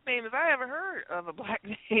a black name if I ever heard of a black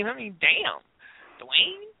name. I mean, damn.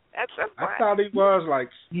 Dwayne? That's black. I thought he was like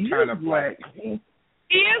kind of black.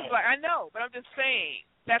 He is black. I know, but I'm just saying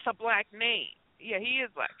that's a black name. Yeah, he is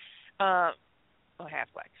black.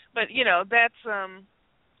 Half black. But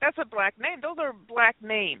that's a black name. Those are black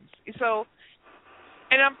names. So,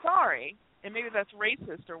 and I'm sorry, and maybe that's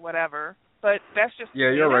racist or whatever, but that's just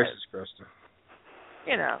you're racist, Krista.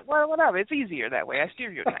 Well, whatever. It's easier that way. I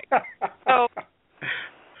stereotype.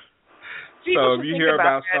 So if you hear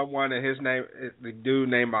about someone and his name, the dude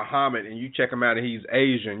named Muhammad, and you check him out and he's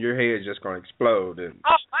Asian, your head's just going to explode.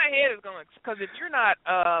 My head is going to, because if you're not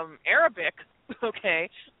Arabic, okay,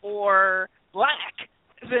 or black,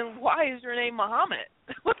 then why is your name Muhammad?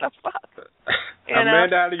 What the fuck?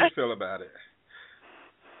 Amanda, how do you feel about it?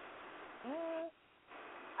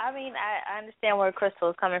 I mean, I understand where Crystal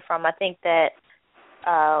is coming from. I think that,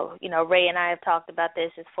 Ray and I have talked about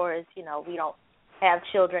this as far as, we don't have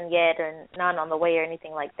children yet or none on the way or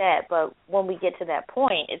anything like that. But when we get to that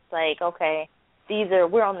point, it's like, okay,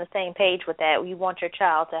 we're on the same page with that. You want your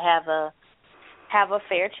child to have a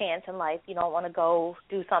fair chance in life. You don't want to go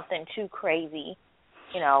do something too crazy,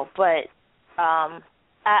 But I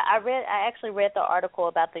actually read the article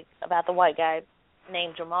about the white guy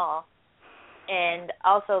named Jamal, and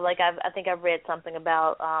also I think I've read something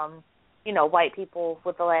about white people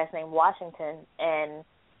with the last name Washington and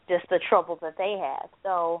just the trouble that they have.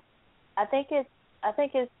 So I think it's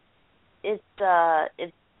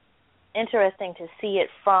interesting to see it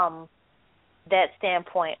from that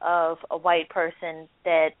standpoint of a white person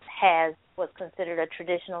that has what's considered a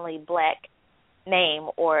traditionally black name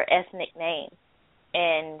or ethnic name,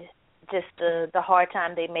 and just the hard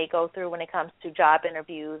time they may go through when it comes to job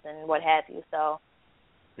interviews and what have you. So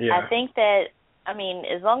I think that,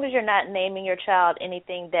 as long as you're not naming your child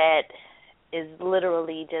anything that is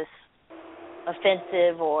literally just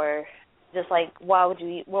offensive or just like, what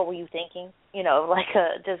were you thinking?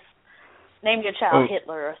 Just name your child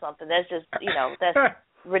Hitler or something. That's just, that's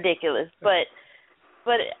ridiculous. But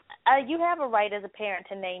you have a right as a parent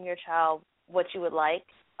to name your child what you would like.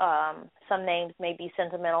 Some names may be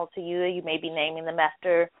sentimental to you. You may be naming them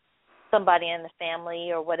after somebody in the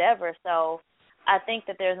family or whatever. So I think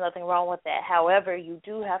that there's nothing wrong with that. However, you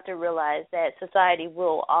do have to realize that society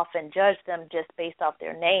will often judge them just based off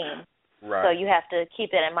their name. Right. So you have to keep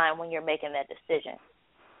that in mind when you're making that decision.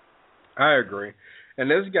 I agree. And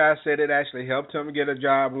this guy said it actually helped him get a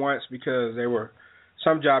job once because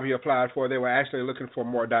some job he applied for, they were actually looking for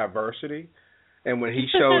more diversity. And when he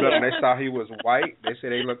showed up and they saw he was white, they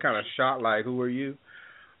said they looked kind of shocked, like, who are you?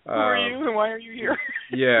 Who are you and why are you here?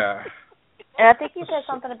 Yeah. And I think he said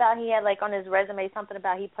something about he had, on his resume, something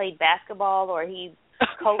about he played basketball or he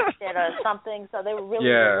coached at something. So they were really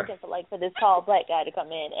looking for this tall black guy to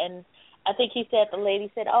come in. And I think he said, the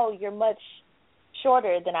lady said, "Oh, you're much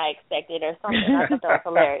shorter than I expected," or something. I thought that was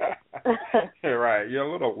hilarious. Right. You're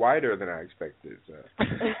a little whiter than I expected. So.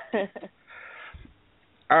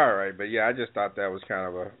 All right. But, I just thought that was kind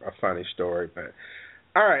of a funny story. But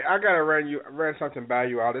all right, I got to run something by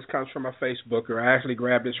you all. This comes from a Facebooker. I actually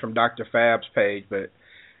grabbed this from Dr. Fab's page, but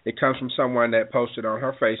it comes from someone that posted on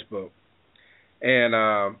her Facebook. And,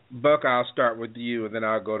 Buck, I'll start with you, and then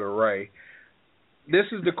I'll go to Ray. This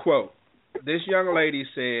is the quote. This young lady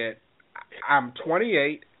said, "I'm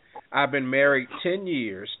 28. I've been married 10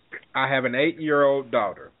 years. I have an 8-year-old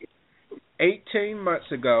daughter. 18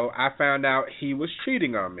 months ago, I found out he was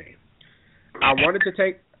cheating on me. I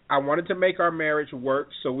wanted to make our marriage work,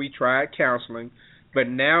 so we tried counseling, but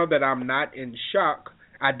now that I'm not in shock,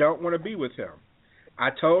 I don't want to be with him. I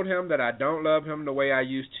told him that I don't love him the way I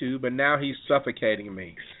used to, but now he's suffocating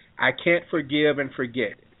me. I can't forgive and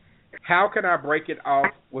forget. How can I break it off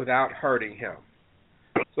without hurting him?"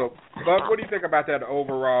 So, Buck, what do you think about that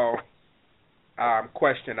overall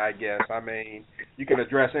question, I guess? You can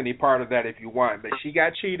address any part of that if you want, but she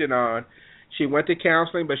got cheated on. She went to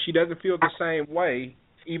counseling, but she doesn't feel the same way,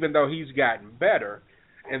 even though he's gotten better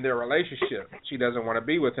in their relationship. She doesn't want to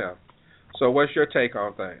be with him. So what's your take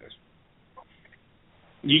on things?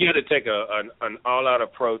 You got to take an all-out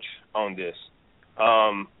approach on this.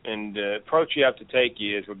 And the approach you have to take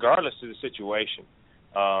is, regardless of the situation,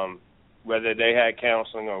 whether they had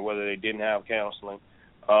counseling or whether they didn't have counseling,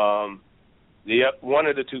 one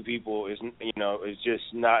of the two people is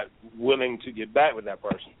just not willing to get back with that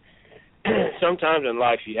person. Sometimes in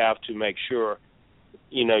life you have to make sure,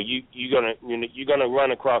 you're gonna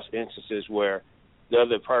run across instances where the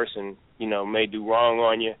other person, may do wrong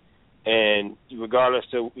on you, and regardless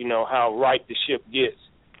of how right the ship gets,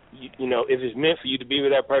 if it's meant for you to be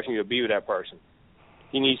with that person, you'll be with that person.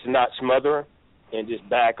 He needs to not smother her and just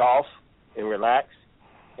back off and relax.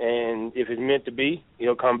 And if it's meant to be,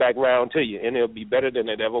 he'll come back around to you, and it'll be better than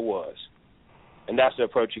it ever was. And that's the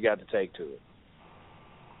approach you got to take to it.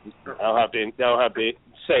 I don't have to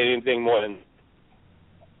say anything more than.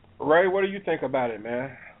 Ray, what do you think about it,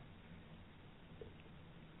 man?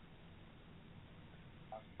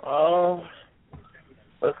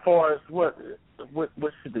 As far as what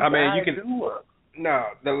should the guy do? No,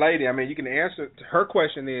 the lady. I mean, you can answer. Her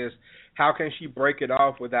question is, how can she break it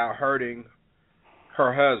off without hurting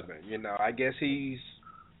her husband? You know, I guess he's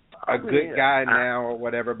a good guy now or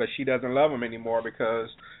whatever, but she doesn't love him anymore because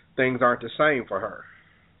things aren't the same for her.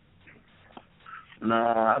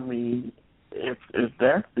 Nah, I mean, if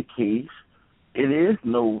that's the case, it is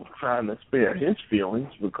no trying to spare his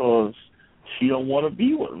feelings because she don't want to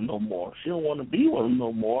be with him no more. She don't want to be with him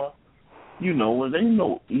no more. You know, there ain't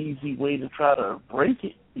no easy way to try to break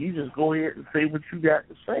it. You just go ahead and say what you got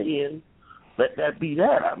to say and let that be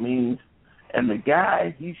that. I mean, and the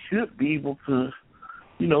guy, he should be able to,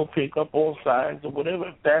 you know, pick up on signs or whatever.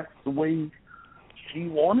 If that's the way she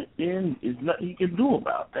wanted, then there's nothing he can do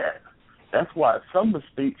about that. That's why some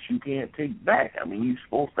mistakes you can't take back. I mean, you're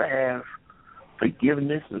supposed to have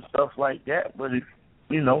forgiveness and stuff like that, but if,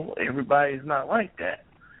 you know, everybody's not like that.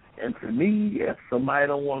 And to me, if somebody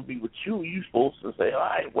don't want to be with you, you're supposed to say, all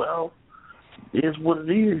right, well, here's what it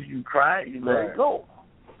is. You try it, you let it go.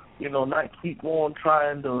 You know, not keep on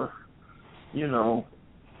trying to, you know,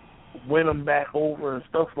 win them back over and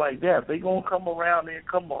stuff like that. If they going to come around, they'll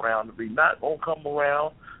come around. If they not going to come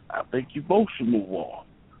around, I think you both should move on.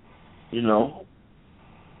 You know?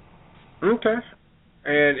 Okay.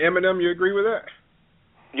 And Eminem, you agree with that?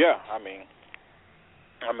 Yeah, I mean,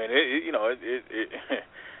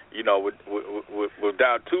 you know,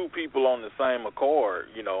 without two people on the same accord,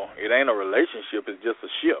 you know, it ain't a relationship. It's just a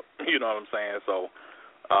ship. You know what I'm saying? So,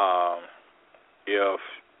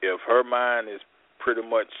 if her mind is pretty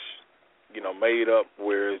much, you know, made up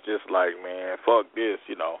where it's just like, man, fuck this,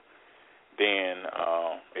 you know, then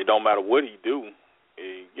it don't matter what he do.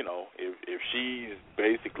 You know, if she's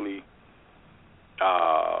basically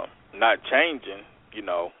not changing, you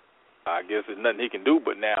know, I guess there's nothing he can do.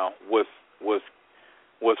 But now, what's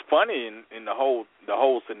funny in the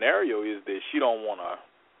whole scenario is that she don't want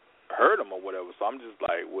to hurt him or whatever. So I'm just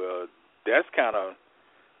like, well, that's kind of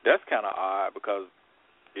odd because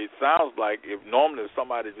it sounds like if normally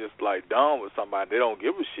somebody just like done with somebody, they don't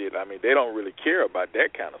give a shit. I mean, they don't really care about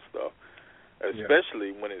that kind of stuff,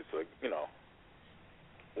 especially when it's a, you know,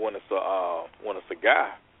 when it's a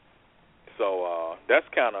guy. So that's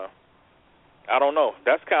kind of, I don't know.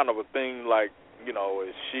 That's kind of a thing. Like, you know,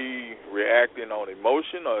 is she reacting on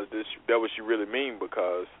emotion, or is that what she really mean?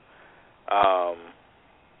 Because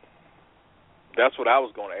that's what I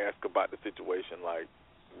was going to ask about the situation. Like,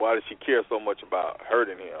 why does she care so much about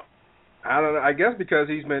hurting him? I don't know. I guess because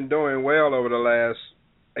he's been doing well over the last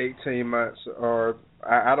 18 months, or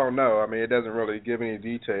I don't know. I mean, it doesn't really give any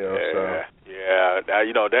details. Yeah. Now,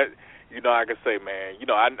 you know that. You know, I can say, man. You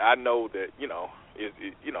know, I know that. You know,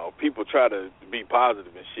 you know, people try to be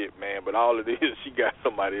positive and shit, man. But all it is, she got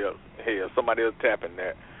somebody else. Somebody else tapping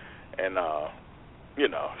that, and you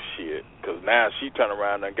know, shit. Because now she turned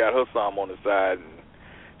around and got her some on the side, and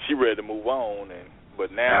she ready to move on.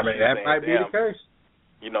 But now, I mean, that might be the case.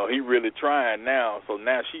 You know, he really trying now. So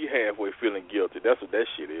now she halfway feeling guilty. That's what that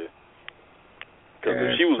shit is. Because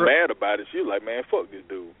if she was mad about it, she was like, man, fuck this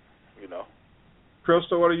dude. You know.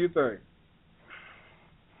 Crystal, what do you think?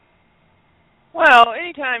 Well,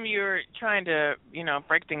 anytime you're trying to, you know,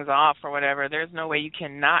 break things off or whatever, there's no way you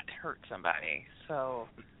cannot hurt somebody. So,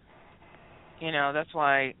 you know, that's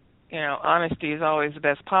why, you know, honesty is always the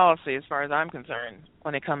best policy as far as I'm concerned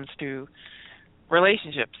when it comes to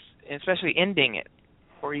relationships, especially ending it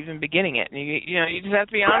or even beginning it. You know, you just have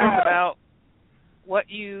to be honest about what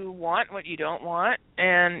you want, what you don't want,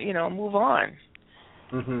 and, you know, move on.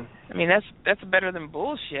 Mm-hmm. I mean, that's better than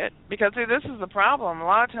bullshit, because see, this is the problem. A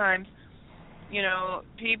lot of times, you know,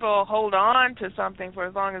 people hold on to something for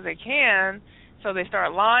as long as they can, so they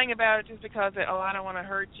start lying about it just because, I don't want to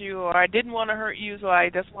hurt you, or I didn't want to hurt you, so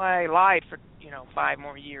that's why I lied for, 5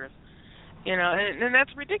 more years. You know, and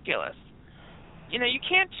that's ridiculous. You know, you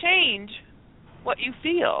can't change what you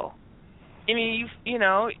feel. I mean,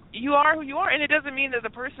 you are who you are, and it doesn't mean that the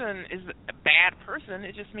person is a bad person.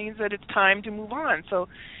 It just means that it's time to move on. So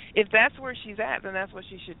if that's where she's at, then that's what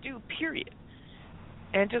she should do, period.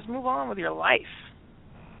 And just move on with your life.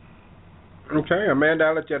 Okay, Amanda,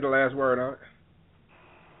 I'll let you have the last word on it.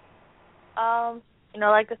 You know,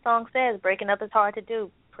 like the song says, breaking up is hard to do,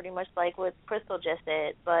 pretty much like what Crystal just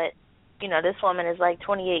said. But, you know, this woman is like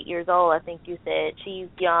 28 years old, I think you said. She's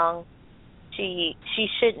young. She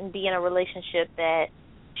shouldn't be in a relationship that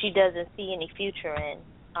she doesn't see any future in.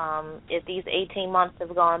 If these 18 months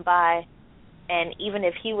have gone by, and even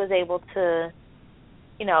if he was able to,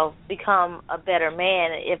 become a better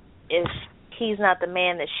man, if he's not the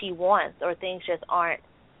man that she wants, or things just aren't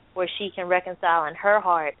where she can reconcile in her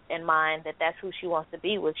heart and mind that that's who she wants to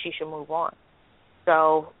be with, she should move on.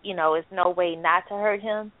 So, it's no way not to hurt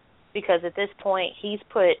him, because at this point he's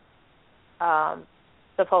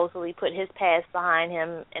supposedly put his past behind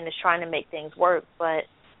him and is trying to make things work. But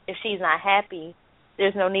if she's not happy,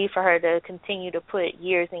 there's no need for her to continue to put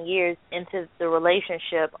years and years into the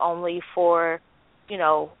relationship only for,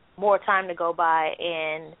 more time to go by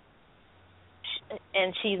and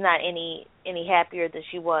she's not any happier than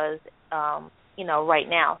she was, right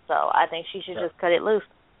now. So I think she should just cut it loose.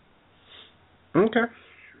 Okay.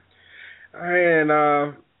 And,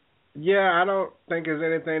 I don't think there's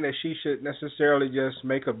anything that she should necessarily just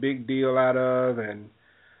make a big deal out of. And,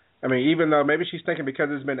 I mean, even though maybe she's thinking because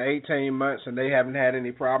it's been 18 months and they haven't had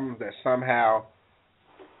any problems that somehow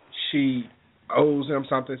she owes him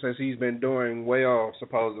something since he's been doing well,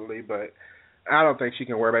 supposedly. But I don't think she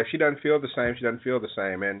can worry about it. If she doesn't feel the same, she doesn't feel the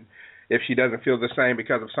same. And if she doesn't feel the same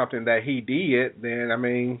because of something that he did, then, I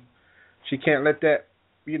mean, she can't let that,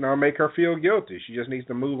 make her feel guilty. She just needs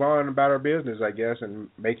to move on about her business, I guess, and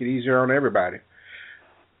make it easier on everybody.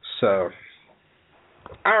 So,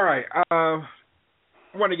 all right. I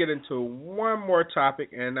want to get into one more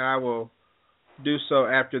topic, and I will do so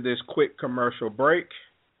after this quick commercial break,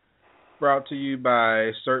 brought to you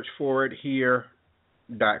by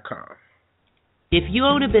SearchForItHere.com. If you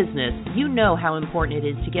own a business, you know how important it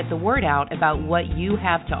is to get the word out about what you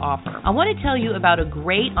have to offer. I want to tell you about a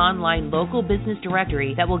great online local business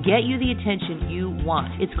directory that will get you the attention you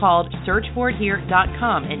want. It's called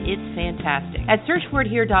SearchForItHere.com, and it's fantastic. At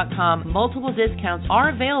SearchForItHere.com, multiple discounts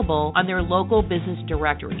are available on their local business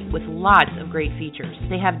directory with lots of great features.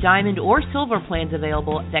 They have diamond or silver plans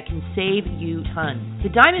available that can save you tons.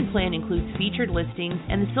 The diamond plan includes featured listings,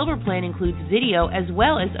 and the silver plan includes video as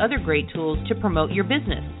well as other great tools to promote your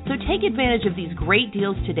business. So take advantage of these great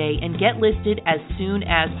deals today and get listed as soon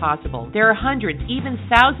as possible. There are hundreds, even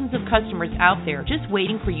thousands of customers out there just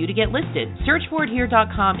waiting for you to get listed.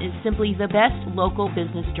 SearchForItHere.com is simply the best local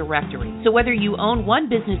business directory. So whether you own one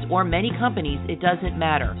business or many companies, it doesn't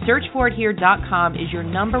matter. SearchForItHere.com is your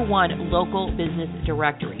 #1 local business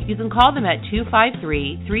directory. You can call them at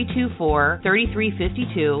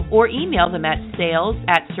 253-324-3352 or email them at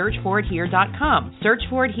sales@SearchForItHere.com.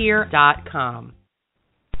 SearchForItHere.com.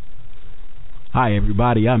 Hi,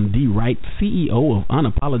 everybody. I'm D. Wright, CEO of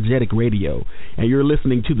Unapologetic Radio, and you're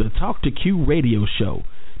listening to the Talk to Q radio show.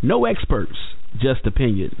 No experts, just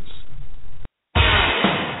opinions.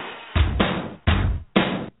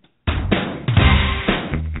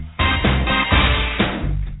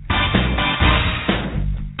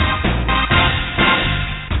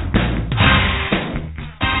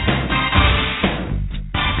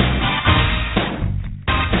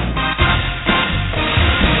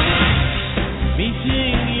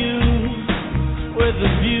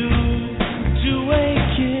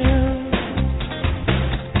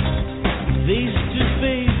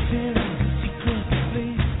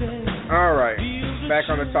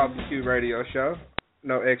 Talk to Q radio show.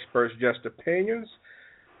 No experts, just opinions.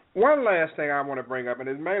 One last thing I want to bring up, and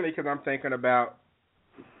it's mainly because I'm thinking about,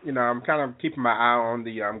 I'm kind of keeping my eye on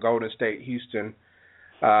the Golden State Houston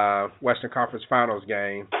Western Conference Finals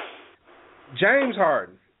game. James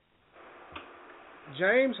Harden.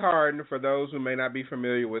 James Harden, for those who may not be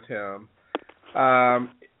familiar with him,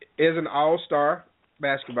 is an all-star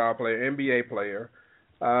basketball player, NBA player.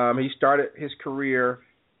 He started his career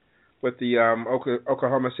with the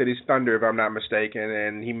Oklahoma City Thunder, if I'm not mistaken,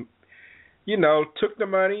 and he, took the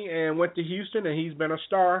money and went to Houston, and he's been a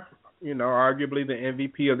star, arguably the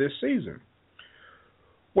MVP of this season.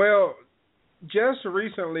 Well, just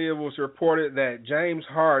recently it was reported that James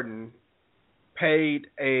Harden paid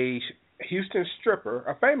a Houston stripper,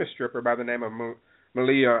 a famous stripper by the name of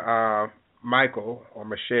Malia Michael, or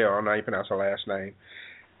Michelle, I don't know how you pronounce her last name,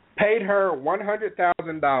 paid her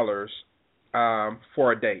 $100,000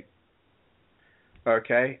 for a date.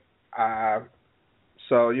 Okay,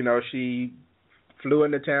 so she flew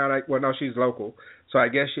into town. She's local, so I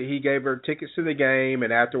guess he gave her tickets to the game,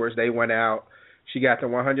 and afterwards they went out. She got the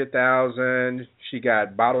 $100,000. She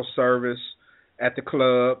got bottle service at the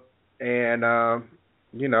club, and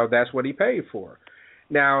that's what he paid for.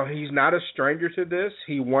 Now he's not a stranger to this.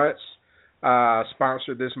 He once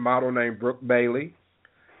sponsored this model named Brooke Bailey,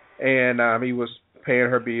 and he was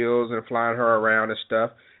paying her bills and flying her around and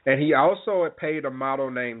stuff. And he also had paid a model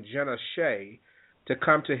named Jenna Shea to to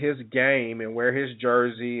come to his game and wear his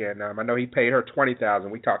jersey, and I know he paid her $20,000.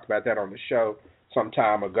 We talked about that on the show some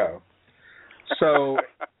time ago. So,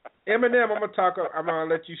 Eminem, I'm gonna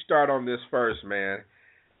let you start on this first, man.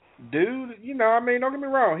 Dude, don't get me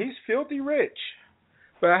wrong, he's filthy rich.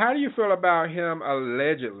 But how do you feel about him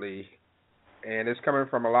allegedly, and it's coming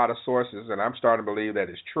from a lot of sources, and I'm starting to believe that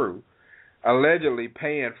it's true, allegedly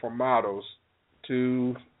paying for models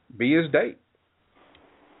to be his date?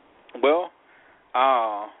 Well,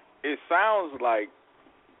 it sounds like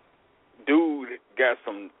dude got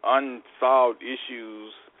some unsolved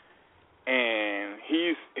issues, and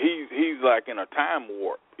he's like in a time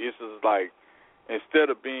warp. It's just like,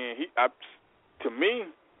 instead of being to me,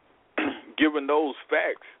 given those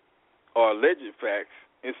facts or alleged facts,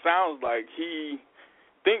 it sounds like he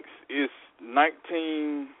thinks it's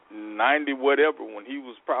 1990 whatever, when he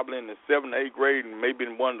was probably in the 7th or 8th grade and maybe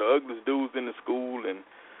one of the ugliest dudes in the school and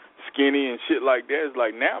skinny and shit like that. It's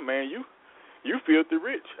like, now, man, you filthy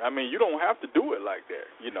rich. I mean, you don't have to do it like that,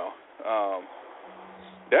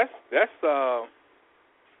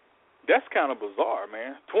 That's kind of bizarre,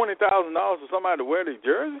 man. $20,000 for somebody to wear their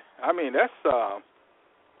jersey? I mean, that's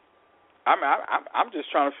I'm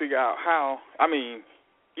just trying to figure out how. I mean,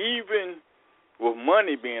 even with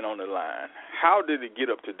money being on the line, how did it get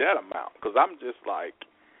up to that amount? Because I'm just like,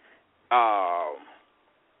 I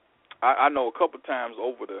know a couple times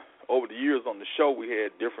over the years on the show we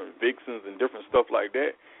had different vixens and different stuff like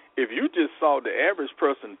that. If you just saw the average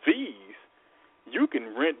person fees, you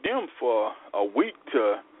can rent them for a week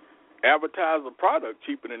to advertise a product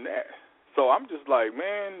cheaper than that. So I'm just like,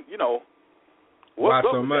 man, what's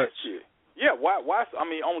up with that shit? Yeah, why? I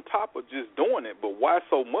mean, on top of just doing it, but why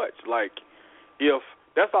so much? Like, if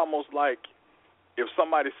that's almost like if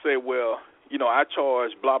somebody say, well, I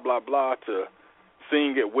charge blah blah blah to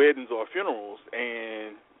sing at weddings or funerals,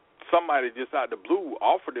 and somebody just out the blue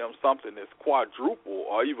offer them something that's quadruple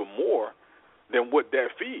or even more than what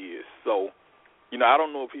that fee is. So, I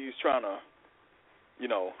don't know if he's trying to,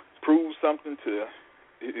 prove something to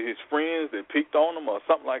his friends that picked on him or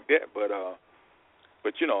something like that. But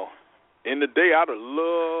in the day, I'd have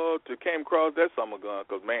loved to came across that summer gun,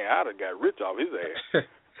 because, man, I'd have got rich off his ass.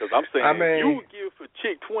 Because I'm saying, you would give a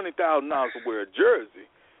chick $20,000 to wear a jersey,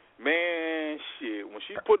 man, shit, when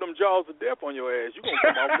she put them jaws of death on your ass, you're going to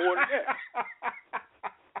come out more than that.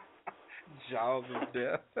 Jaws of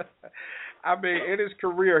death. I mean, in his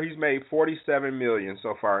career, he's made $47 million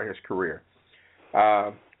so far in his career.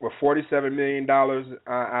 With $47 million,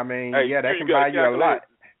 I mean, hey, that can buy you a lot.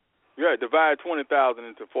 Yeah, divide 20,000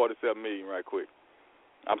 into 47 million right quick.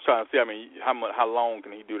 I'm trying to see. I mean, how long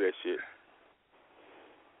can he do that shit?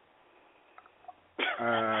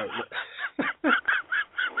 I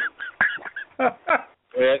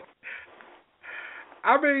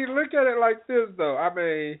mean, look at it like this, though. I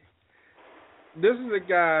mean, this is a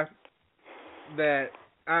guy that,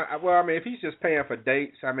 if he's just paying for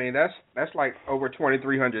dates, I mean, that's like over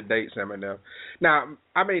 2,300 dates, Eminem. Now,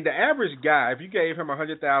 I mean, the average guy, if you gave him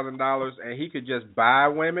 $100,000 and he could just buy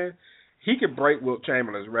women, he could break Wilt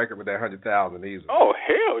Chamberlain's record with that $100,000 easily. Oh,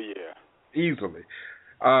 hell yeah. Easily.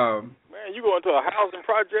 Man, you go into a housing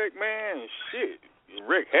project, man, shit, you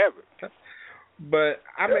wreak havoc. But,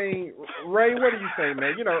 I mean, Ray, what do you think,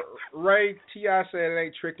 man? Ray, T.I. said it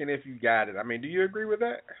ain't tricking if you got it. I mean, do you agree with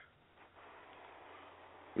that?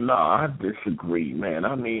 No, I disagree, man.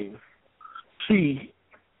 I mean, see,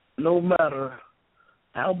 no matter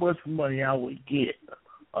how much money I would get,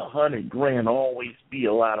 $100,000 always be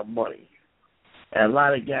a lot of money. And a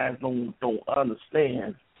lot of guys don't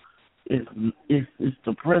understand. It's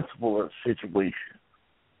the principle of the situation.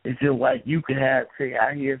 It's just like you can have,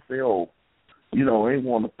 I hear say, they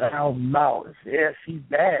want $1,000. Yeah, she's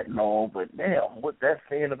bad and all, but damn, what that's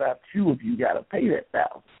saying about you if you got to pay that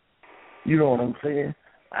 $1,000? You know what I'm saying?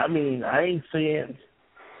 I mean, I ain't saying,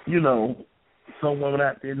 some women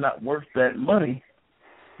out there not worth that money,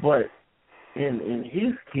 but in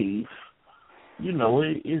his case,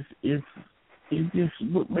 it just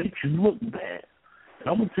makes you look bad. And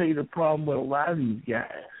I'm gonna tell you the problem with a lot of these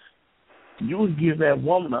guys. You would give that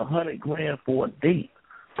woman $100,000 for a date,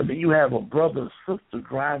 but then you have a brother or sister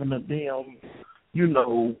driving a damn,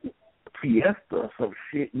 Fiesta or some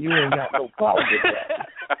shit, and you ain't got no problem with that.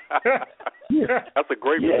 Yeah. That's a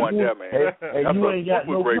great point there, man. And you ain't got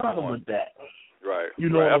no problem with that. Right. You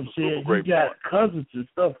know what I'm saying? You got cousins and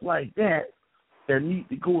stuff like that need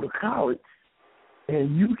to go to college,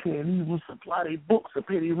 and you can't even supply their books or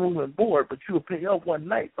pay their room and board, but you'll pay up one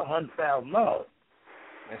night for $100,000.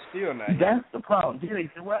 That's still not. That's the problem. Then they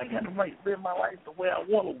say, well, I got to live my life the way I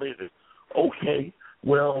want to live it. Okay,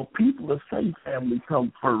 well, people that say family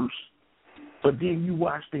come first, but then you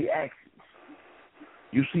watch their actions.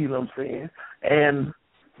 You see what I'm saying? And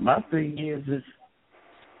my thing is,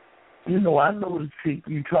 I know the chick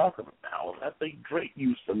you talking about. I think Drake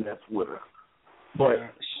used to mess with her. But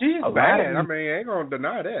she's bad. I mean, I ain't going to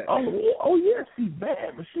deny that. Oh, yeah, she's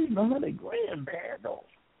bad, but she's $100,000 bad, though.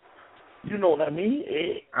 You know what I mean?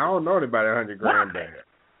 I don't know anybody $100,000 bad.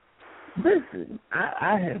 Listen,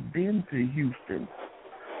 I have been to Houston.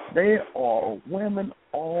 There are women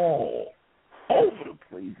all over the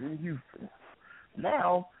place in Houston.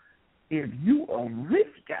 Now, if you a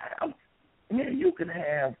rich guy, man, you can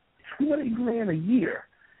have $20,000 a year,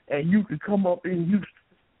 and you can come up in Houston.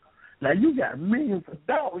 Now you got millions of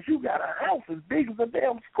dollars. You got a house as big as a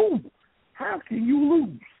damn school. How can you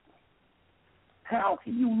lose? How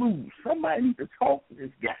can you lose? Somebody needs to talk to this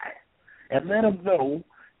guy and let him know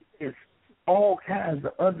it's all kinds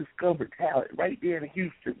of undiscovered talent right there in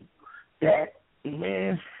Houston. That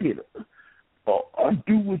man shit. Or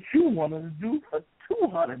do what you want to do for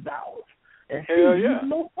 $200. And hell yeah.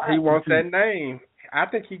 He wants that name. I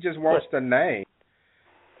think he just wants the name.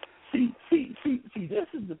 See, this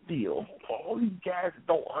is the deal. All these guys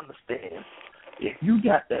don't understand. If you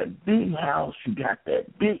got that big house, you got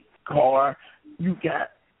that big car, you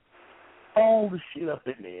got all the shit up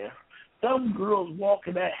in there, some girls walk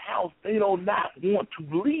in that house, they do not want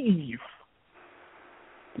to leave.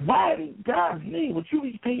 Why in God's name would you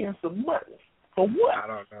be paying some money? For what?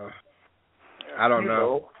 I don't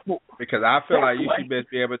know. Because I feel like you should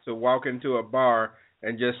be able to walk into a bar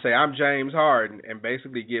and just say, I'm James Harden, and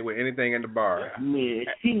basically get with anything in the bar. Man,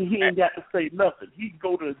 he ain't got to say nothing. He can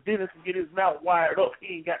go to the dentist and get his mouth wired up.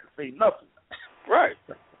 He ain't got to say nothing. Right.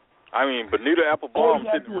 I mean, Bonita Applebaum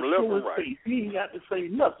sitting from left and right. Face. He ain't got to say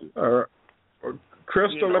nothing.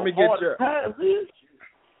 Crystal, let me get your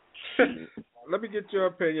let me get your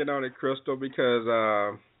opinion on it, Crystal, because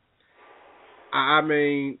I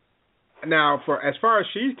mean, now as far as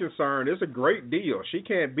she's concerned, it's a great deal. She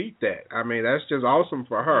can't beat that. I mean, that's just awesome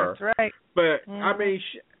for her. That's right. But I mean,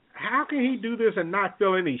 how can he do this and not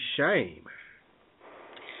feel any shame?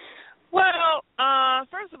 Well,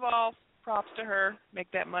 first of all, props to her.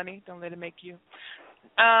 Make that money. Don't let it make you.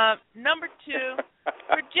 Number two,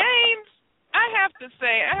 for James, I have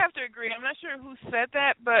to agree. I'm not sure who said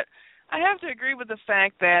that, but I have to agree with the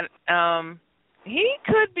fact that he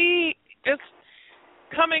could be just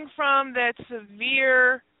coming from that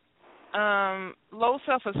severe low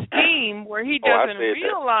self-esteem where he doesn't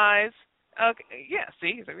realize. Okay, yeah,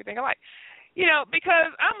 see, it's everything I like. You know,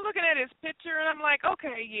 because I'm looking at his picture and I'm like,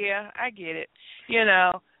 okay, yeah, I get it. You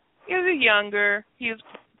know, he was younger. He was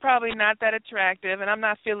probably not that attractive, and I'm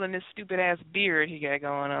not feeling this stupid-ass beard he got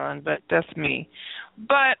going on, but that's me.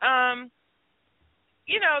 But,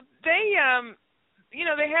 you know,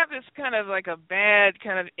 they have this kind of like a bad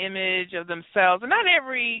kind of image of themselves, and not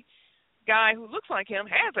every guy who looks like him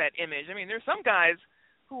has that image. I mean, there's some guys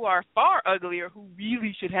who are far uglier who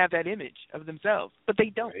really should have that image of themselves, but they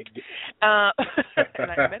don't.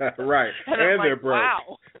 Right, and they're broke.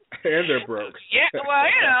 Wow. And they're broke. Yeah, well,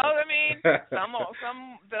 you know, I mean,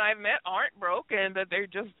 some that I've met aren't broke, and that they're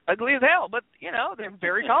just ugly as hell, but, you know, they're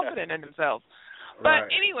very confident in themselves. But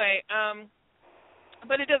anyway,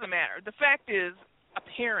 but it doesn't matter. The fact is,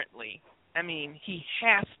 apparently, I mean, he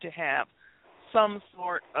has to have some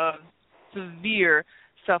sort of severe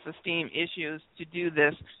self-esteem issues to do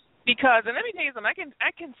this, because, and let me tell you something,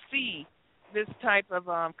 I can see this type of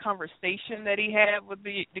conversation that he had with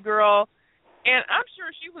the girl, and I'm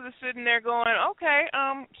sure she was sitting there going, okay,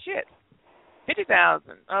 shit,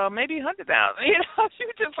 50,000, maybe 100,000, you know, she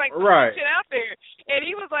was just like throwing shit out there, and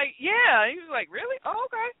he was like, yeah, he was like, really? Oh,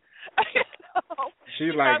 okay. You know?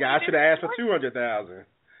 She's like, I should have asked for 200,000.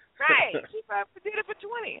 Right, she probably did it for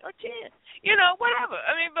 20 or 10, you know, whatever.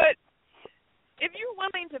 I mean, but if you're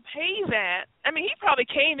willing to pay that, I mean, he probably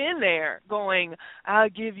came in there going, I'll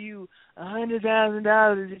give you $100,000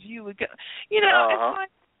 if you would go. You know, it's like,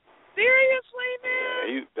 seriously, man?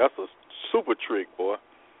 Yeah, that's a super trick, boy.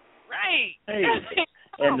 Right. Hey,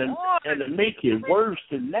 and to make it worse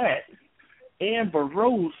than that, Amber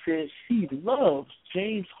Rose says she loves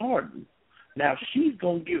James Harden. Now, she's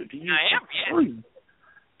going to give it to you for free.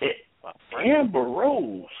 Amber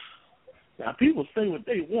Rose. Now, people say what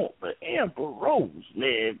they want, but Amber Rose,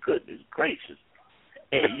 man, goodness gracious.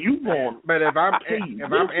 And you want But if I'm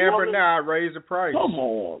Amber now, I raise the price. Come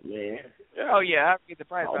on, man. Yeah. Oh, yeah, I'll get the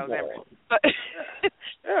price. I was Amber. But,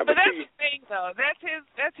 but that's the thing, though.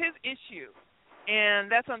 That's his issue. And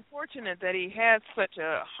that's unfortunate that he has such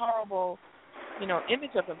a horrible, you know,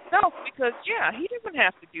 image of himself because, yeah, he doesn't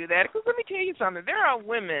have to do that. Because let me tell you something. There are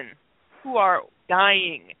women who are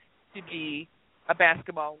dying to be a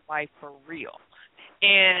basketball wife for real.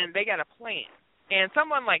 And they got a plan. And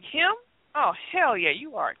someone like him, oh, hell yeah,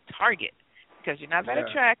 you are a target because you're not that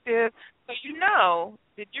attractive. So you know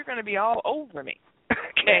that you're going to be all over me.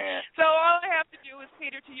 Okay, so all I have to do is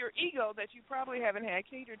cater to your ego that you probably haven't had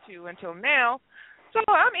catered to until now. So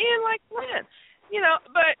I'm in like Glenn,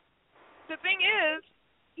 But the thing is,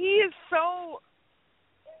 he is so.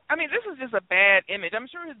 I mean, this is just a bad image. I'm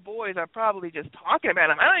sure his boys are probably just talking about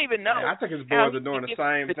him. I don't even know. I think his boys are doing the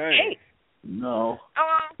same thing. No,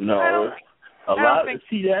 no.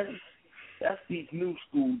 See that's these new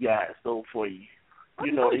school guys though for you.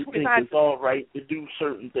 They think it's all right to do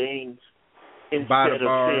certain things. Instead of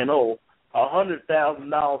saying, $100,000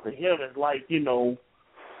 to him is like, $50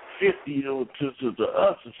 to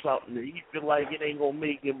us or something. And he feel like it ain't gonna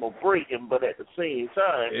make him or break him, but at the same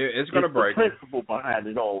time, it's gonna break the principle behind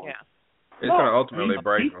it all. Yeah. It's gonna ultimately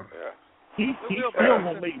break him. He's still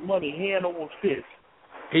gonna make money hand over fist.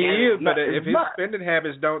 He is, but if his spending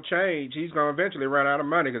habits don't change, he's gonna eventually run out of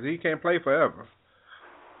money because he can't play forever.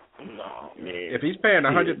 No, man. If he's paying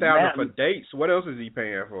 $100,000 for dates, what else is he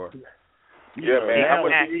paying for? Yeah, man. How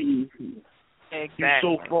much He's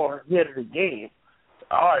so far ahead of the game.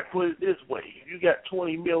 All right, put it this way: if you got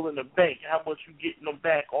 $20 million in the bank, how much you getting them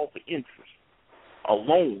back off of interest? A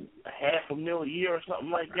loan, $500,000 a year or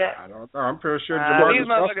something like that. I don't know. I'm pretty sure Jamarcus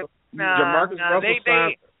Russell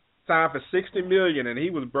signed for $60 million, and he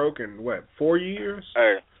was broken 4 years?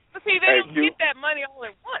 Hey, but see, they don't get that money all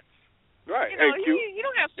at once. Right. You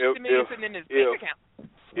don't have $60 million sitting in his bank account.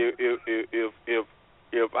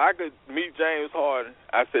 If I could meet James Harden,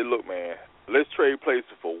 I say, look, man, let's trade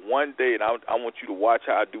places for one day, and I want you to watch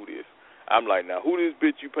how I do this. I'm like, now, who this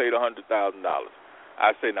bitch you paid $100,000?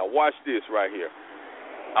 I say, now, watch this right here.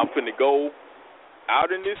 I'm finna go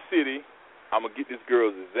out in this city. I'm going to get this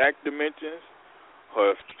girl's exact dimensions,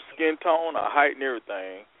 her skin tone, her height, and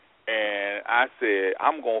everything. And I said,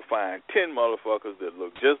 I'm going to find 10 motherfuckers that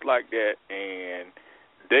look just like that, and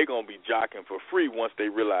they're going to be jocking for free once they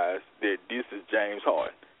realize that this is James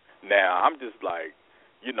Harden. Now, I'm just like,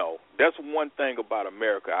 that's one thing about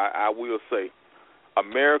America. I will say,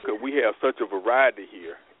 America, we have such a variety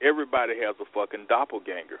here. Everybody has a fucking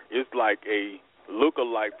doppelganger. It's like a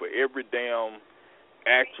look-alike for every damn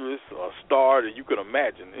actress or star that you can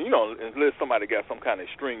imagine. Unless somebody got some kind of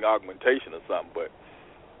string augmentation or something. But,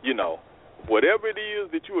 whatever it is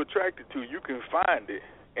that you're attracted to, you can find it.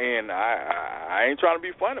 And I ain't trying to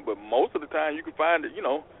be funny, but most of the time you can find it, in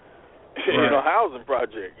a housing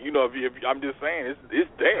project. If I'm just saying, it's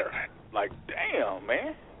there. Like, damn,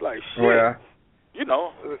 man. Like, shit. Well, I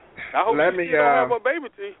hope you still don't have a baby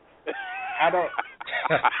teeth. I don't.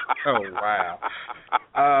 Oh, wow.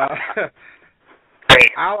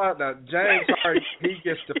 James Harden, he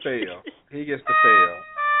gets to fail.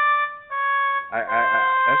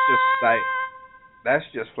 That's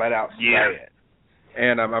just flat out sad. Yeah.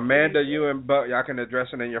 And Amanda, you and Buck, y'all can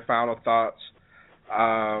address it in your final thoughts.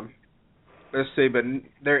 Let's see, but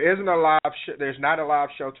there isn't a live show. There's not a live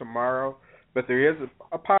show tomorrow, but there is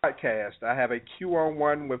a podcast. I have a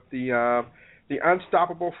Q-on-1 with the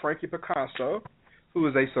unstoppable Frankie Picasso, who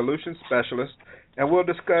is a solution specialist, and we'll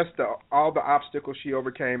discuss all the obstacles she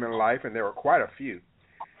overcame in life, and there were quite a few.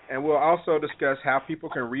 And we'll also discuss how people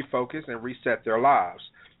can refocus and reset their lives.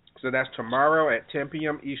 So that's tomorrow at 10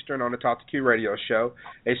 p.m. Eastern on the Talk to Q radio show,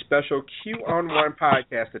 a special Q-on-1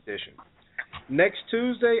 podcast edition. Next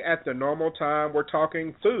Tuesday at the normal time, we're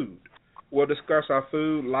talking food. We'll discuss our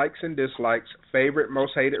food likes and dislikes, favorite,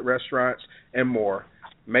 most hated restaurants, and more.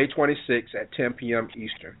 May 26th at 10 p.m.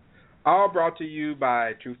 Eastern. All brought to you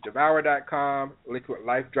by TruthDevour.com,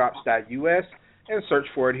 LiquidLifeDrops.us, and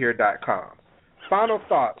SearchForItHere.com. Final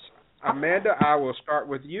thoughts. Amanda, I will start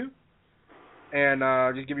with you. And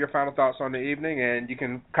just give your final thoughts on the evening, and you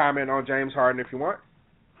can comment on James Harden if you want.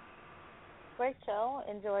 Great show.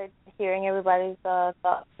 Enjoyed hearing everybody's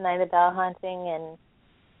thoughts tonight about hunting and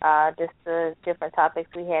just the different topics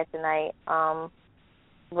we had tonight.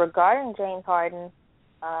 Regarding James Harden,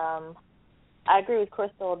 I agree with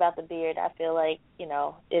Crystal about the beard. I feel like, he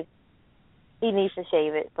needs to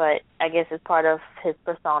shave it, but I guess it's part of his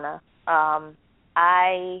persona.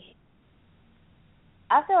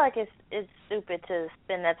 I feel like it's stupid to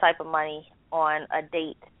spend that type of money on a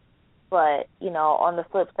date, but, on the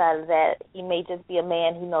flip side of that, he may just be a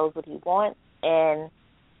man who knows what he wants, and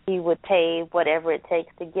he would pay whatever it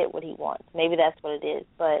takes to get what he wants. Maybe that's what it is,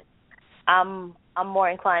 but I'm more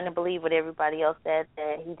inclined to believe what everybody else said,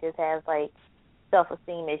 that he just has,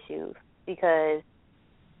 self-esteem issues, because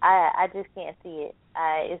I just can't see it.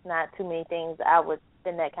 It's not too many things I would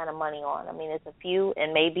spend that kind of money on. I mean, it's a few,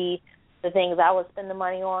 and maybe the things I would spend the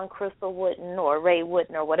money on, Crystal wouldn't, or Ray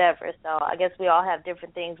wouldn't, or whatever. So I guess we all have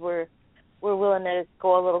different things we're willing to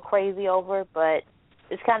go a little crazy over, but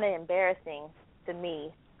it's kind of embarrassing to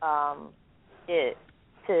me to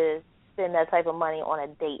spend that type of money on a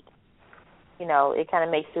date. You know, it kind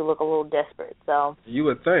of makes you look a little desperate. So you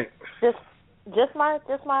would think. Just my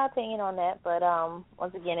opinion on that. But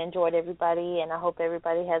once again, enjoyed everybody, and I hope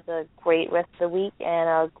everybody has a great rest of the week and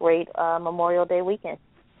a great Memorial Day weekend.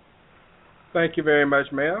 Thank you very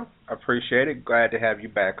much, Mel. I appreciate it. Glad to have you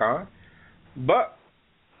back on. But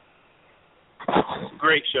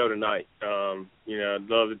great show tonight. You know, I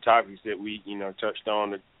love the topics that we, touched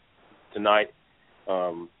on tonight.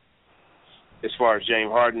 As far as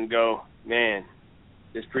James Harden go, man,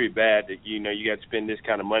 it's pretty bad that you got to spend this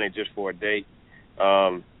kind of money just for a date.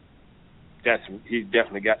 He's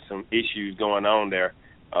definitely got some issues going on there,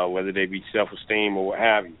 whether they be self-esteem or what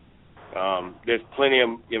have you. There's plenty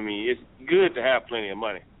of. It's good to have plenty of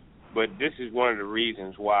money, but this is one of the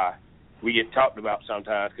reasons why we get talked about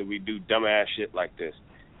sometimes, because we do dumbass shit like this.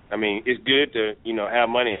 I mean, it's good to have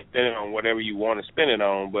money and spend it on whatever you want to spend it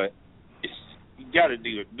on, but you got to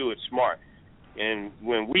do it smart. And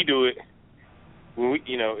when we do it,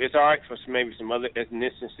 it's all right for maybe some other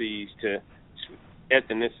ethnicities to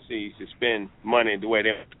spend money the way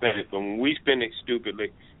they spend it, but when we spend it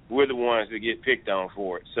stupidly, we're the ones that get picked on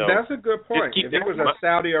for it. So that's a good point. If it was a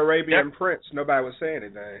Saudi Arabian prince, nobody would say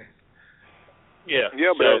anything. Yeah,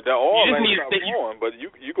 but the oil ain't stop flowing. But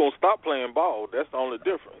you gonna stop playing ball. That's the only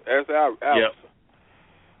difference. That's our. Yep.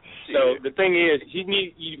 So the thing is, he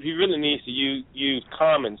really needs to use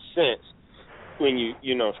common sense when you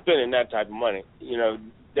spending that type of money.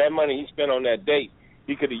 That money he spent on that date,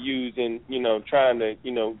 he could have used in trying to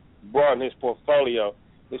broaden his portfolio.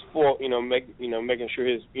 Making sure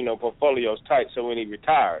his portfolio is tight, so when he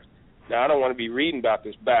retires. Now, I don't want to be reading about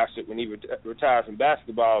this bastard when he retires from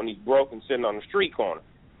basketball and he's broke and sitting on the street corner.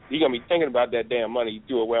 He's going to be thinking about that damn money he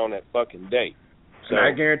threw away on that fucking day. So, and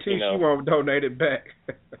I guarantee she won't donate it back.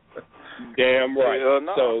 Damn right.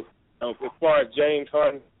 No. So, as far as James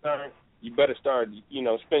Harden is concerned, you better start,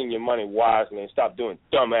 spending your money wisely and stop doing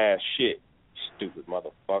dumbass shit, stupid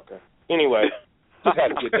motherfucker. Anyway, just had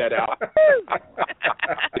to get that out.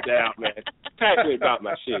 Get that out, man. Passionate about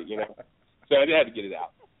my shit, So I had to get it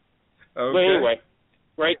out. Okay. But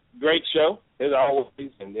anyway, great show as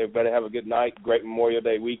always, and everybody have a good night. Great Memorial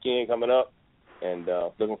Day weekend coming up, and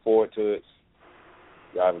looking forward to it.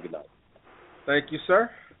 Y'all have a good night. Thank you,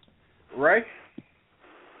 sir. Ray?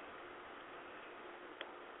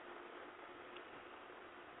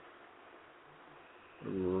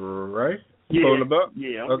 Ray? Pulling the book?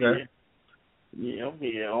 Yeah. Okay. Yeah.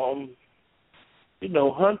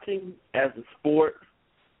 Hunting as a sport,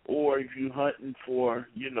 or if you're hunting for,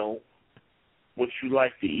 what you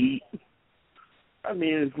like to eat. I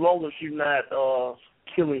mean, as long as you're not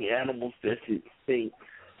killing animals that you think,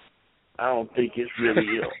 I don't think it's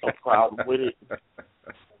really a problem with it.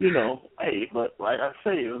 Hey, but like I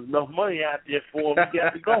say, there's enough money out there for them, you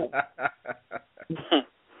got to go.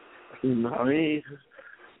 I mean?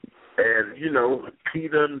 And,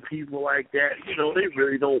 PETA and people like that, they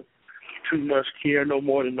really don't too much care no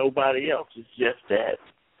more than nobody else. It's just that,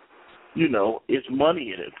 it's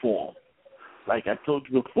money in it for them. Like I told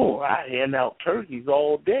you before, I hand out turkeys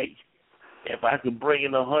all day. If I could bring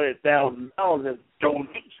in $100,000 and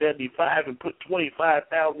donate 75 and put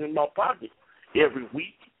 25,000 in my pocket every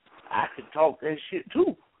week, I could talk that shit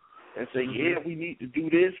too, and say, yeah, we need to do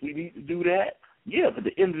this, we need to do that. Yeah, but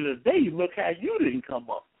at the end of the day, look how you didn't come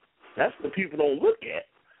up. That's what people don't look at.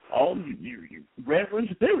 All you reference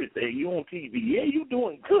everything. You on TV, yeah, you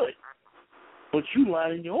doing good, but you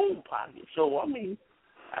lying in your own pocket. So I mean,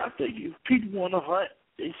 I think if people want to hunt,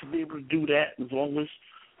 they should be able to do that as long as,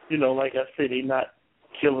 like I said, they're not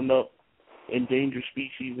killing up endangered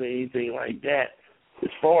species or anything like that. As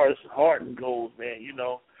far as Harden goes, man,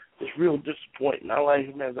 it's real disappointing. I like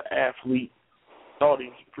him as an athlete. Thought he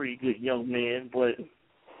was a pretty good young man, but,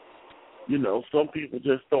 some people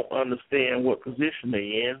just don't understand what position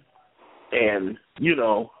they're in. And,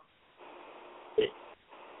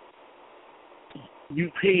 you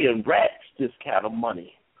paying rats this kind of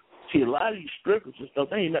money. See, a lot of these strippers and stuff,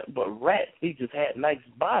 they ain't nothing but rats. They just had nice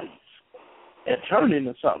bodies and turned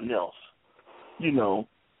into something else.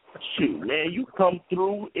 Shoot, man, you come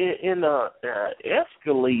through in a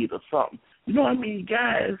Escalade or something. You know what I mean?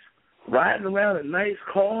 Guys riding around in nice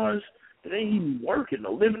cars that ain't even working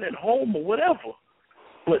or living at home or whatever.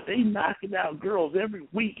 But they knocking out girls every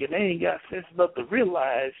week, and they ain't got sense enough to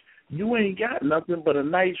realize you ain't got nothing but a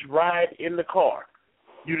nice ride in the car.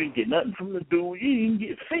 You didn't get nothing from the dude. You didn't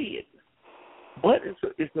get fed. but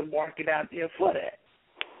it's a market out there for that.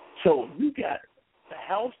 So you got the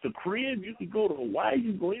house, the crib. You can go to Hawaii.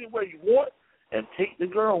 You can go anywhere you want and take the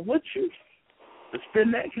girl with you. To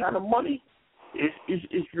spend that kind of money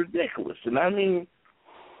is ridiculous. And I mean,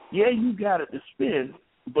 yeah, you got it to spend,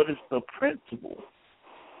 but it's the principle.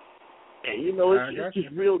 And, you know, it's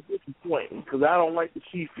just real disappointing because I don't like to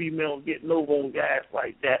see females getting over on guys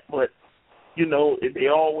like that. But, you know, they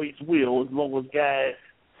always will as long as guys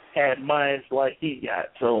had minds like he got.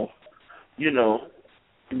 So, you know,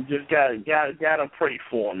 you just gotta pray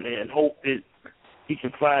for him, man. Hope that he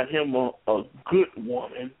can find him a good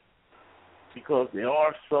woman, because there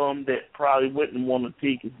are some that probably wouldn't want to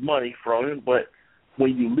take his money from him. But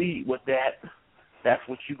when you lead with that, that's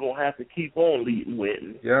what you're going to have to keep on leading with.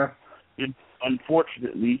 Yeah.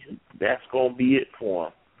 Unfortunately, that's going to be it for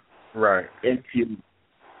him. Right. Until,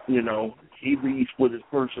 you know, he leads with his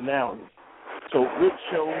personality. So, good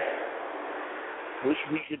show. Wish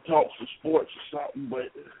we could talk some sports or something,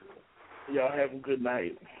 but y'all have a good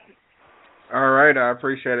night. All right, I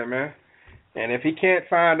appreciate it, man. And if he can't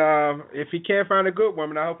find a good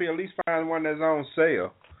woman, I hope he at least find one that's on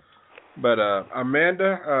sale. But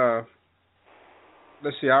Amanda,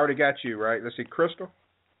 let's see, I already got you, right? Let's see, Crystal.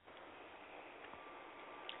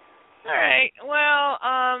 All right. Well,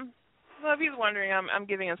 if he's wondering, I'm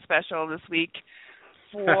giving a special this week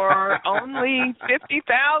for only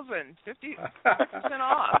 50,000, 50%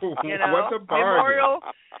 off. You know, what's a bargain?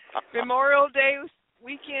 Memorial Day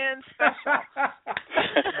weekend special.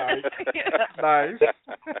 Nice.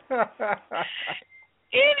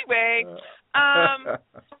 Anyway,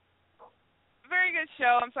 very good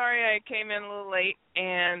show. I'm sorry I came in a little late,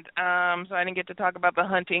 and so I didn't get to talk about the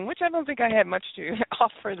hunting, which I don't think I had much to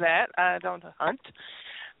offer that. I don't hunt,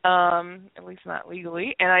 at least not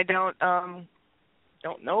legally, and I don't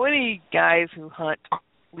know any guys who hunt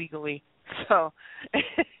legally. So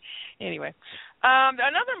anyway,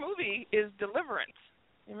 another movie is Deliverance.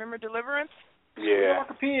 You remember Deliverance? Yeah.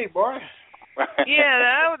 Like a pig, boy.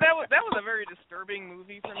 Yeah, that was a very disturbing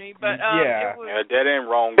movie for me. But yeah, it was, that ain't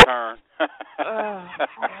Wrong Turn.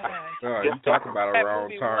 Oh, you talk about a wrong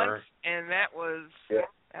turn. Once, and that was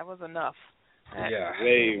enough.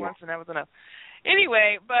 Once, and that was enough.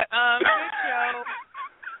 Anyway, but good show.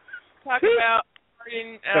 Talk about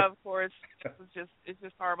Martin, of course. It's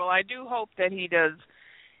just horrible. I do hope that he does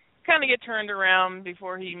kind of get turned around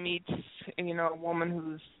before he meets, you know, a woman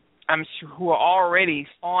who are already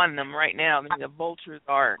on them right now. I mean, the vultures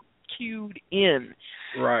are cued in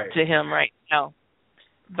to him right now.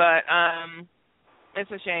 But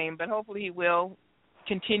it's a shame. But hopefully he will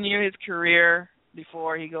continue his career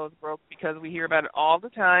before he goes broke, because we hear about it all the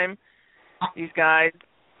time. These guys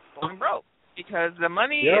going broke because the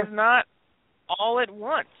money is not all at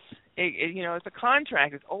once. You know, it's a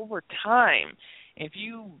contract. It's over time. If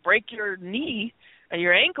you break your knee or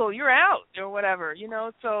your ankle, you're out or whatever, you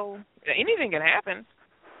know, so anything can happen.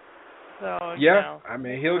 So you know, I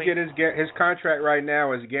mean, he'll get his contract right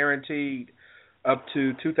now is guaranteed up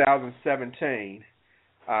to 2017,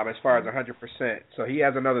 as far as 100%. So he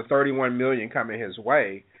has another $31 million coming his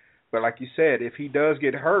way. But like you said, if he does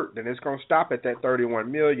get hurt, then it's going to stop at that $31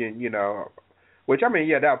 million, you know, which, I mean,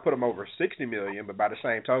 that'll put him over $60 million. But by the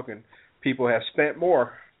same token, people have spent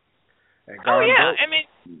more. And broke. I mean,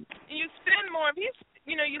 you spend more.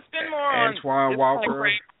 You spend more on Antoine Walker,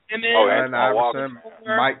 Allen Iverson,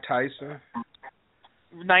 Mike Tyson.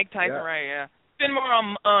 Mike Tyson, right? Yeah. Spend more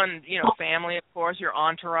on family, of course, your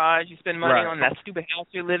entourage. You spend money on that stupid house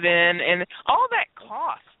you live in, and all that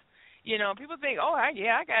cost. You know, people think, I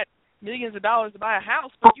got millions of dollars to buy a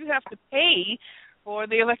house, but you have to pay for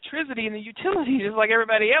the electricity and the utilities just like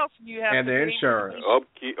everybody else. You have and to the insurance,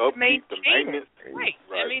 upkeep, the maintenance. Right.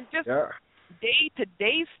 I mean, just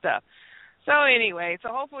day-to-day stuff. So anyway,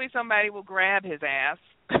 hopefully somebody will grab his ass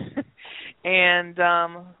and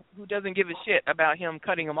who doesn't give a shit about him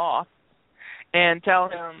cutting him off and tell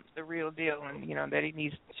him the real deal and, you know, that he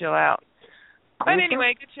needs to chill out. But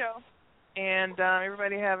anyway, good show. And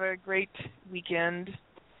everybody have a great weekend.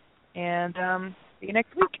 And see you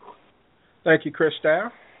next week. Thank you, Crystal.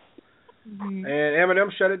 And Eminem,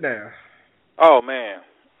 shut it down. Oh, man.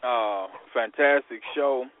 Fantastic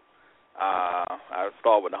show. I'll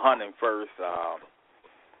start with the hunting first. I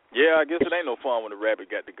guess it ain't no fun when the rabbit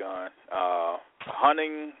got the gun.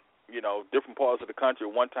 Hunting, you know, different parts of the country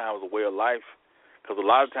at one time was a way of life because a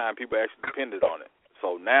lot of time people actually depended on it.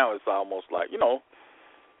 So now it's almost like, you know,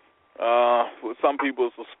 with some people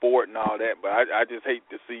it's a sport and all that, but I just hate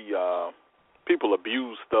to see people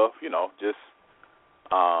abuse stuff, you know, just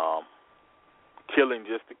killing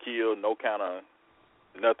just to kill, no kind of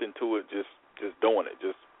nothing to it, just doing it,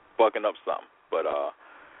 just fucking up something. But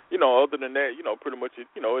you know, other than that, you know, pretty much,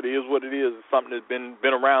 you know, it is what it is. It's something that's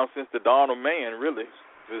been around since the dawn of man, really.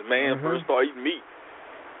 Since man first started eating meat.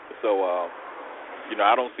 So, you know,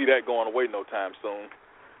 I don't see that going away no time soon.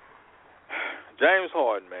 James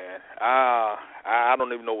Harden, man, I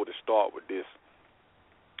don't even know where to start with this.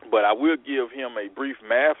 But I will give him a brief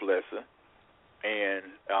math lesson. And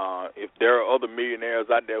if there are other millionaires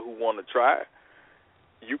out there who want to try,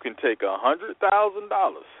 you can take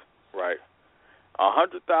 $100,000, right?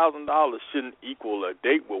 $100,000 shouldn't equal a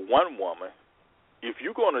date with one woman. If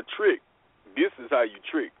you're going to trick, this is how you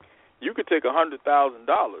trick. You could take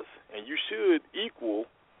 $100,000 and you should equal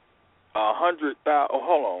 100,000. Oh,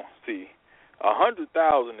 hold on. See,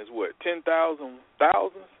 100,000 is what? 10,000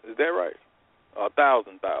 thousands? Is that right?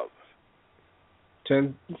 1,000 thousands.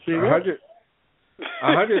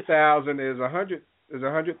 100,000 is 100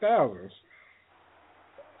 thousands.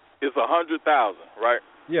 It's 100,000, right?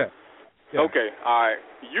 Yeah. Okay, all right.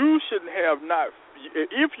 You shouldn't have not.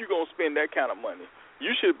 If you're gonna spend that kind of money,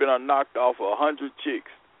 you should have been knocked off 100 chicks,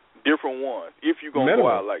 different ones. If you're gonna go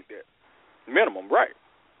out like that, minimum, right?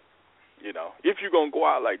 You know, if you're gonna go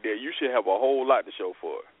out like that, you should have a whole lot to show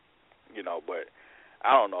for it. You know, but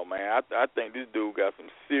I don't know, man. I think this dude got some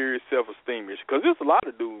serious self-esteem issues because there's a lot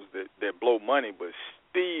of dudes that blow money, but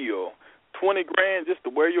still $20 grand just to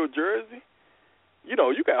wear your jersey. You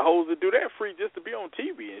know, you got hoes that do that free just to be on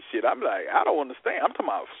TV and shit. I'm like, I don't understand. I'm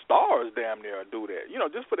talking about stars damn near do that. You know,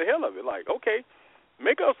 just for the hell of it. Like, okay,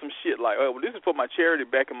 make up some shit like, oh, well, this is for my charity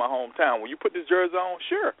back in my hometown. When you put this jersey on,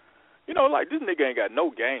 sure. You know, like, this nigga ain't got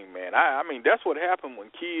no game, man. I mean, that's what happened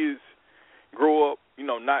when kids grow up, you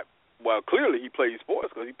know, not, well, clearly he plays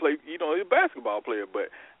sports because he played, you know, he's a basketball player.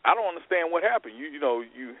 But I don't understand what happened. You know,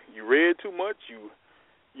 you read too much,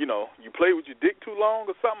 you know, you play with your dick too long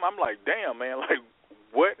or something. I'm like, damn, man, like,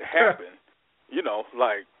 what happened? You know,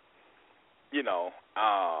 like, you know,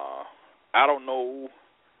 I don't know.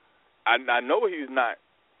 I know he's not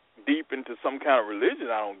deep into some kind of religion,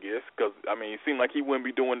 I don't guess, because, I mean, it seemed like he wouldn't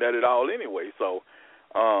be doing that at all anyway. So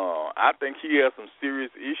I think he has some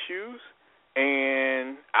serious issues,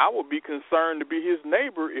 and I would be concerned to be his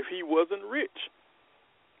neighbor if he wasn't rich.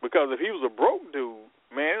 Because if he was a broke dude,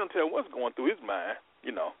 man, I don't tell what's going through his mind,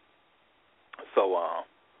 you know. So, I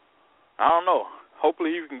don't know.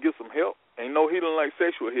 Hopefully he can get some help. Ain't no healing like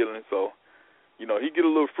sexual healing, so, you know, he get a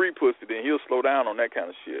little free pussy, then he'll slow down on that kind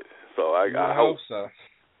of shit. So I hope so.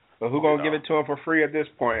 But who gonna give it to him for free at this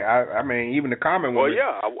point? I mean, even the common one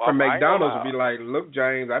from McDonald's would be like, look,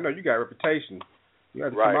 James, I know you got a reputation. You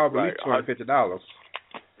have to come out with at least $250.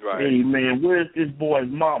 Right. Hey, man, where's this boy's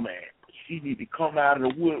mama at? She need to come out of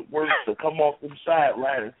the woodwork to come off the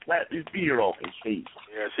sideline and slap his beard off his face.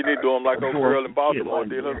 Yeah, she need to do him like old girl in Baltimore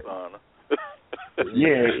did her son.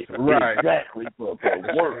 Yeah, right. Exactly. But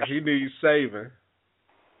work. He needs saving.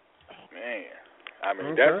 Man, I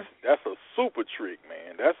mean, that's a super trick,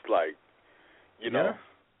 man. That's like, you know,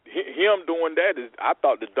 him doing that is, I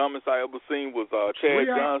thought the dumbest I ever seen was Chad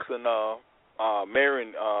Johnson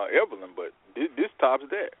marrying Evelyn, but this tops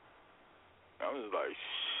that. I was like,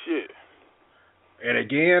 shit. And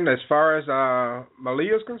again, as far as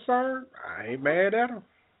Malia's concerned, I ain't mad at him.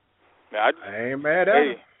 Now, I ain't mad at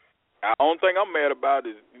him. The only thing I'm mad about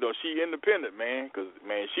is, you know, she independent, man. Because,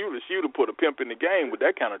 man, she would have put a pimp in the game with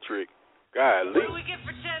that kind of trick. Golly. What do we get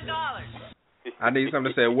for $10? I need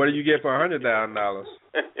something to say. What do you get for $100,000?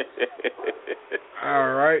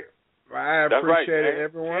 All right. I appreciate it,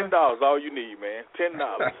 everyone. $10, all you need, man. $10.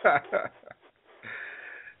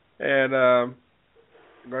 And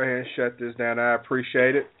go ahead and shut this down. I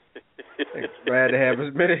appreciate it. Glad to have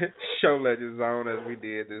as many show legends on as we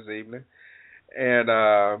did this evening. And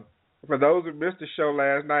for those who missed the show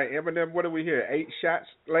last night, Eminem, what did we hear? 8 shots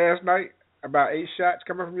last night? About 8 shots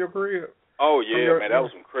coming from your crib? Oh, yeah, man. That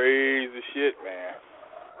was some crazy shit, man.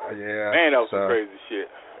 Yeah. Man, that was some crazy shit.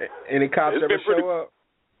 Any cops ever show up?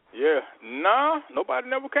 Yeah. Nah, nobody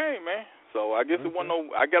never came, man. So I guess it wasn't no...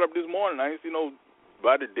 I got up this morning, I didn't see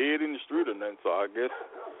nobody dead in the street or nothing, so I guess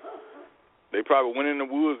they probably went in the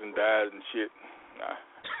woods and died and shit. Nah.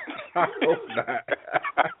 I hope not.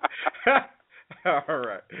 All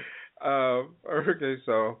right. Okay,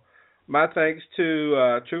 so my thanks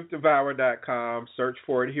to TruthDevour.com,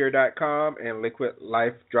 SearchForItHere.com, and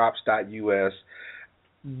LiquidLifeDrops.us.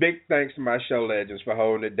 Big thanks to my show legends for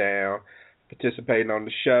holding it down, participating on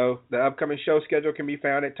the show. The upcoming show schedule can be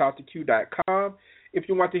found at TalkToQ.com. If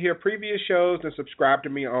you want to hear previous shows, then subscribe to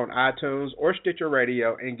me on iTunes or Stitcher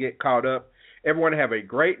Radio and get caught up. Everyone have a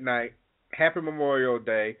great night. Happy Memorial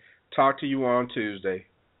Day. Talk to you on Tuesday.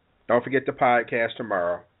 Don't forget the podcast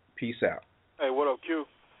tomorrow. Peace out. Hey, what up, Q?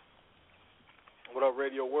 What up,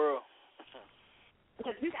 Radio World?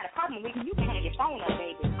 Because if you got a problem with me, you can hang your phone up,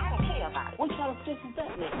 baby. I don't care about it. What kind of fish is that,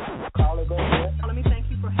 nigga? Call it back. Let me thank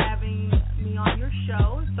you for having me on your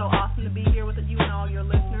show. It's so awesome to be here with you and all your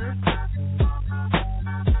listeners.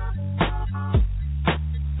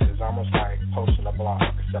 It's almost like posting a blog,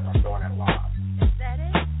 except I'm doing it live. Is that it?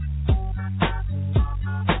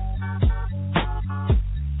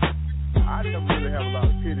 I never really have a lot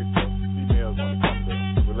of pity for females when it comes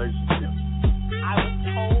to relationships. I was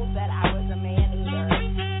told that I was a man eater.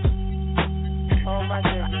 Oh my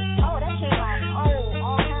goodness. Oh, that shit like,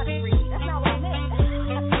 all kinds of freaky. That's not what I meant.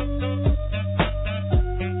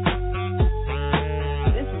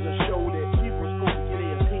 This is a show that people are supposed to get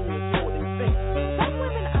their opinion and say what they think. Some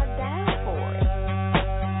women are down for it.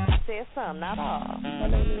 Said some, not all. My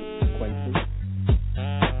name is Quincy,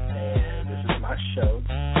 and this is my show,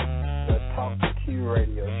 the Talk to Q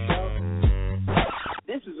Radio Show.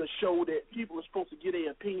 This is a show that people are supposed to get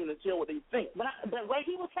their opinion and tell what they think. But the way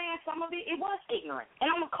he was saying some of it, it was ignorant.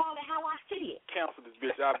 And I'm going to call it how I see it. Cancel this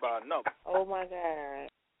bitch out by a number. Oh my God.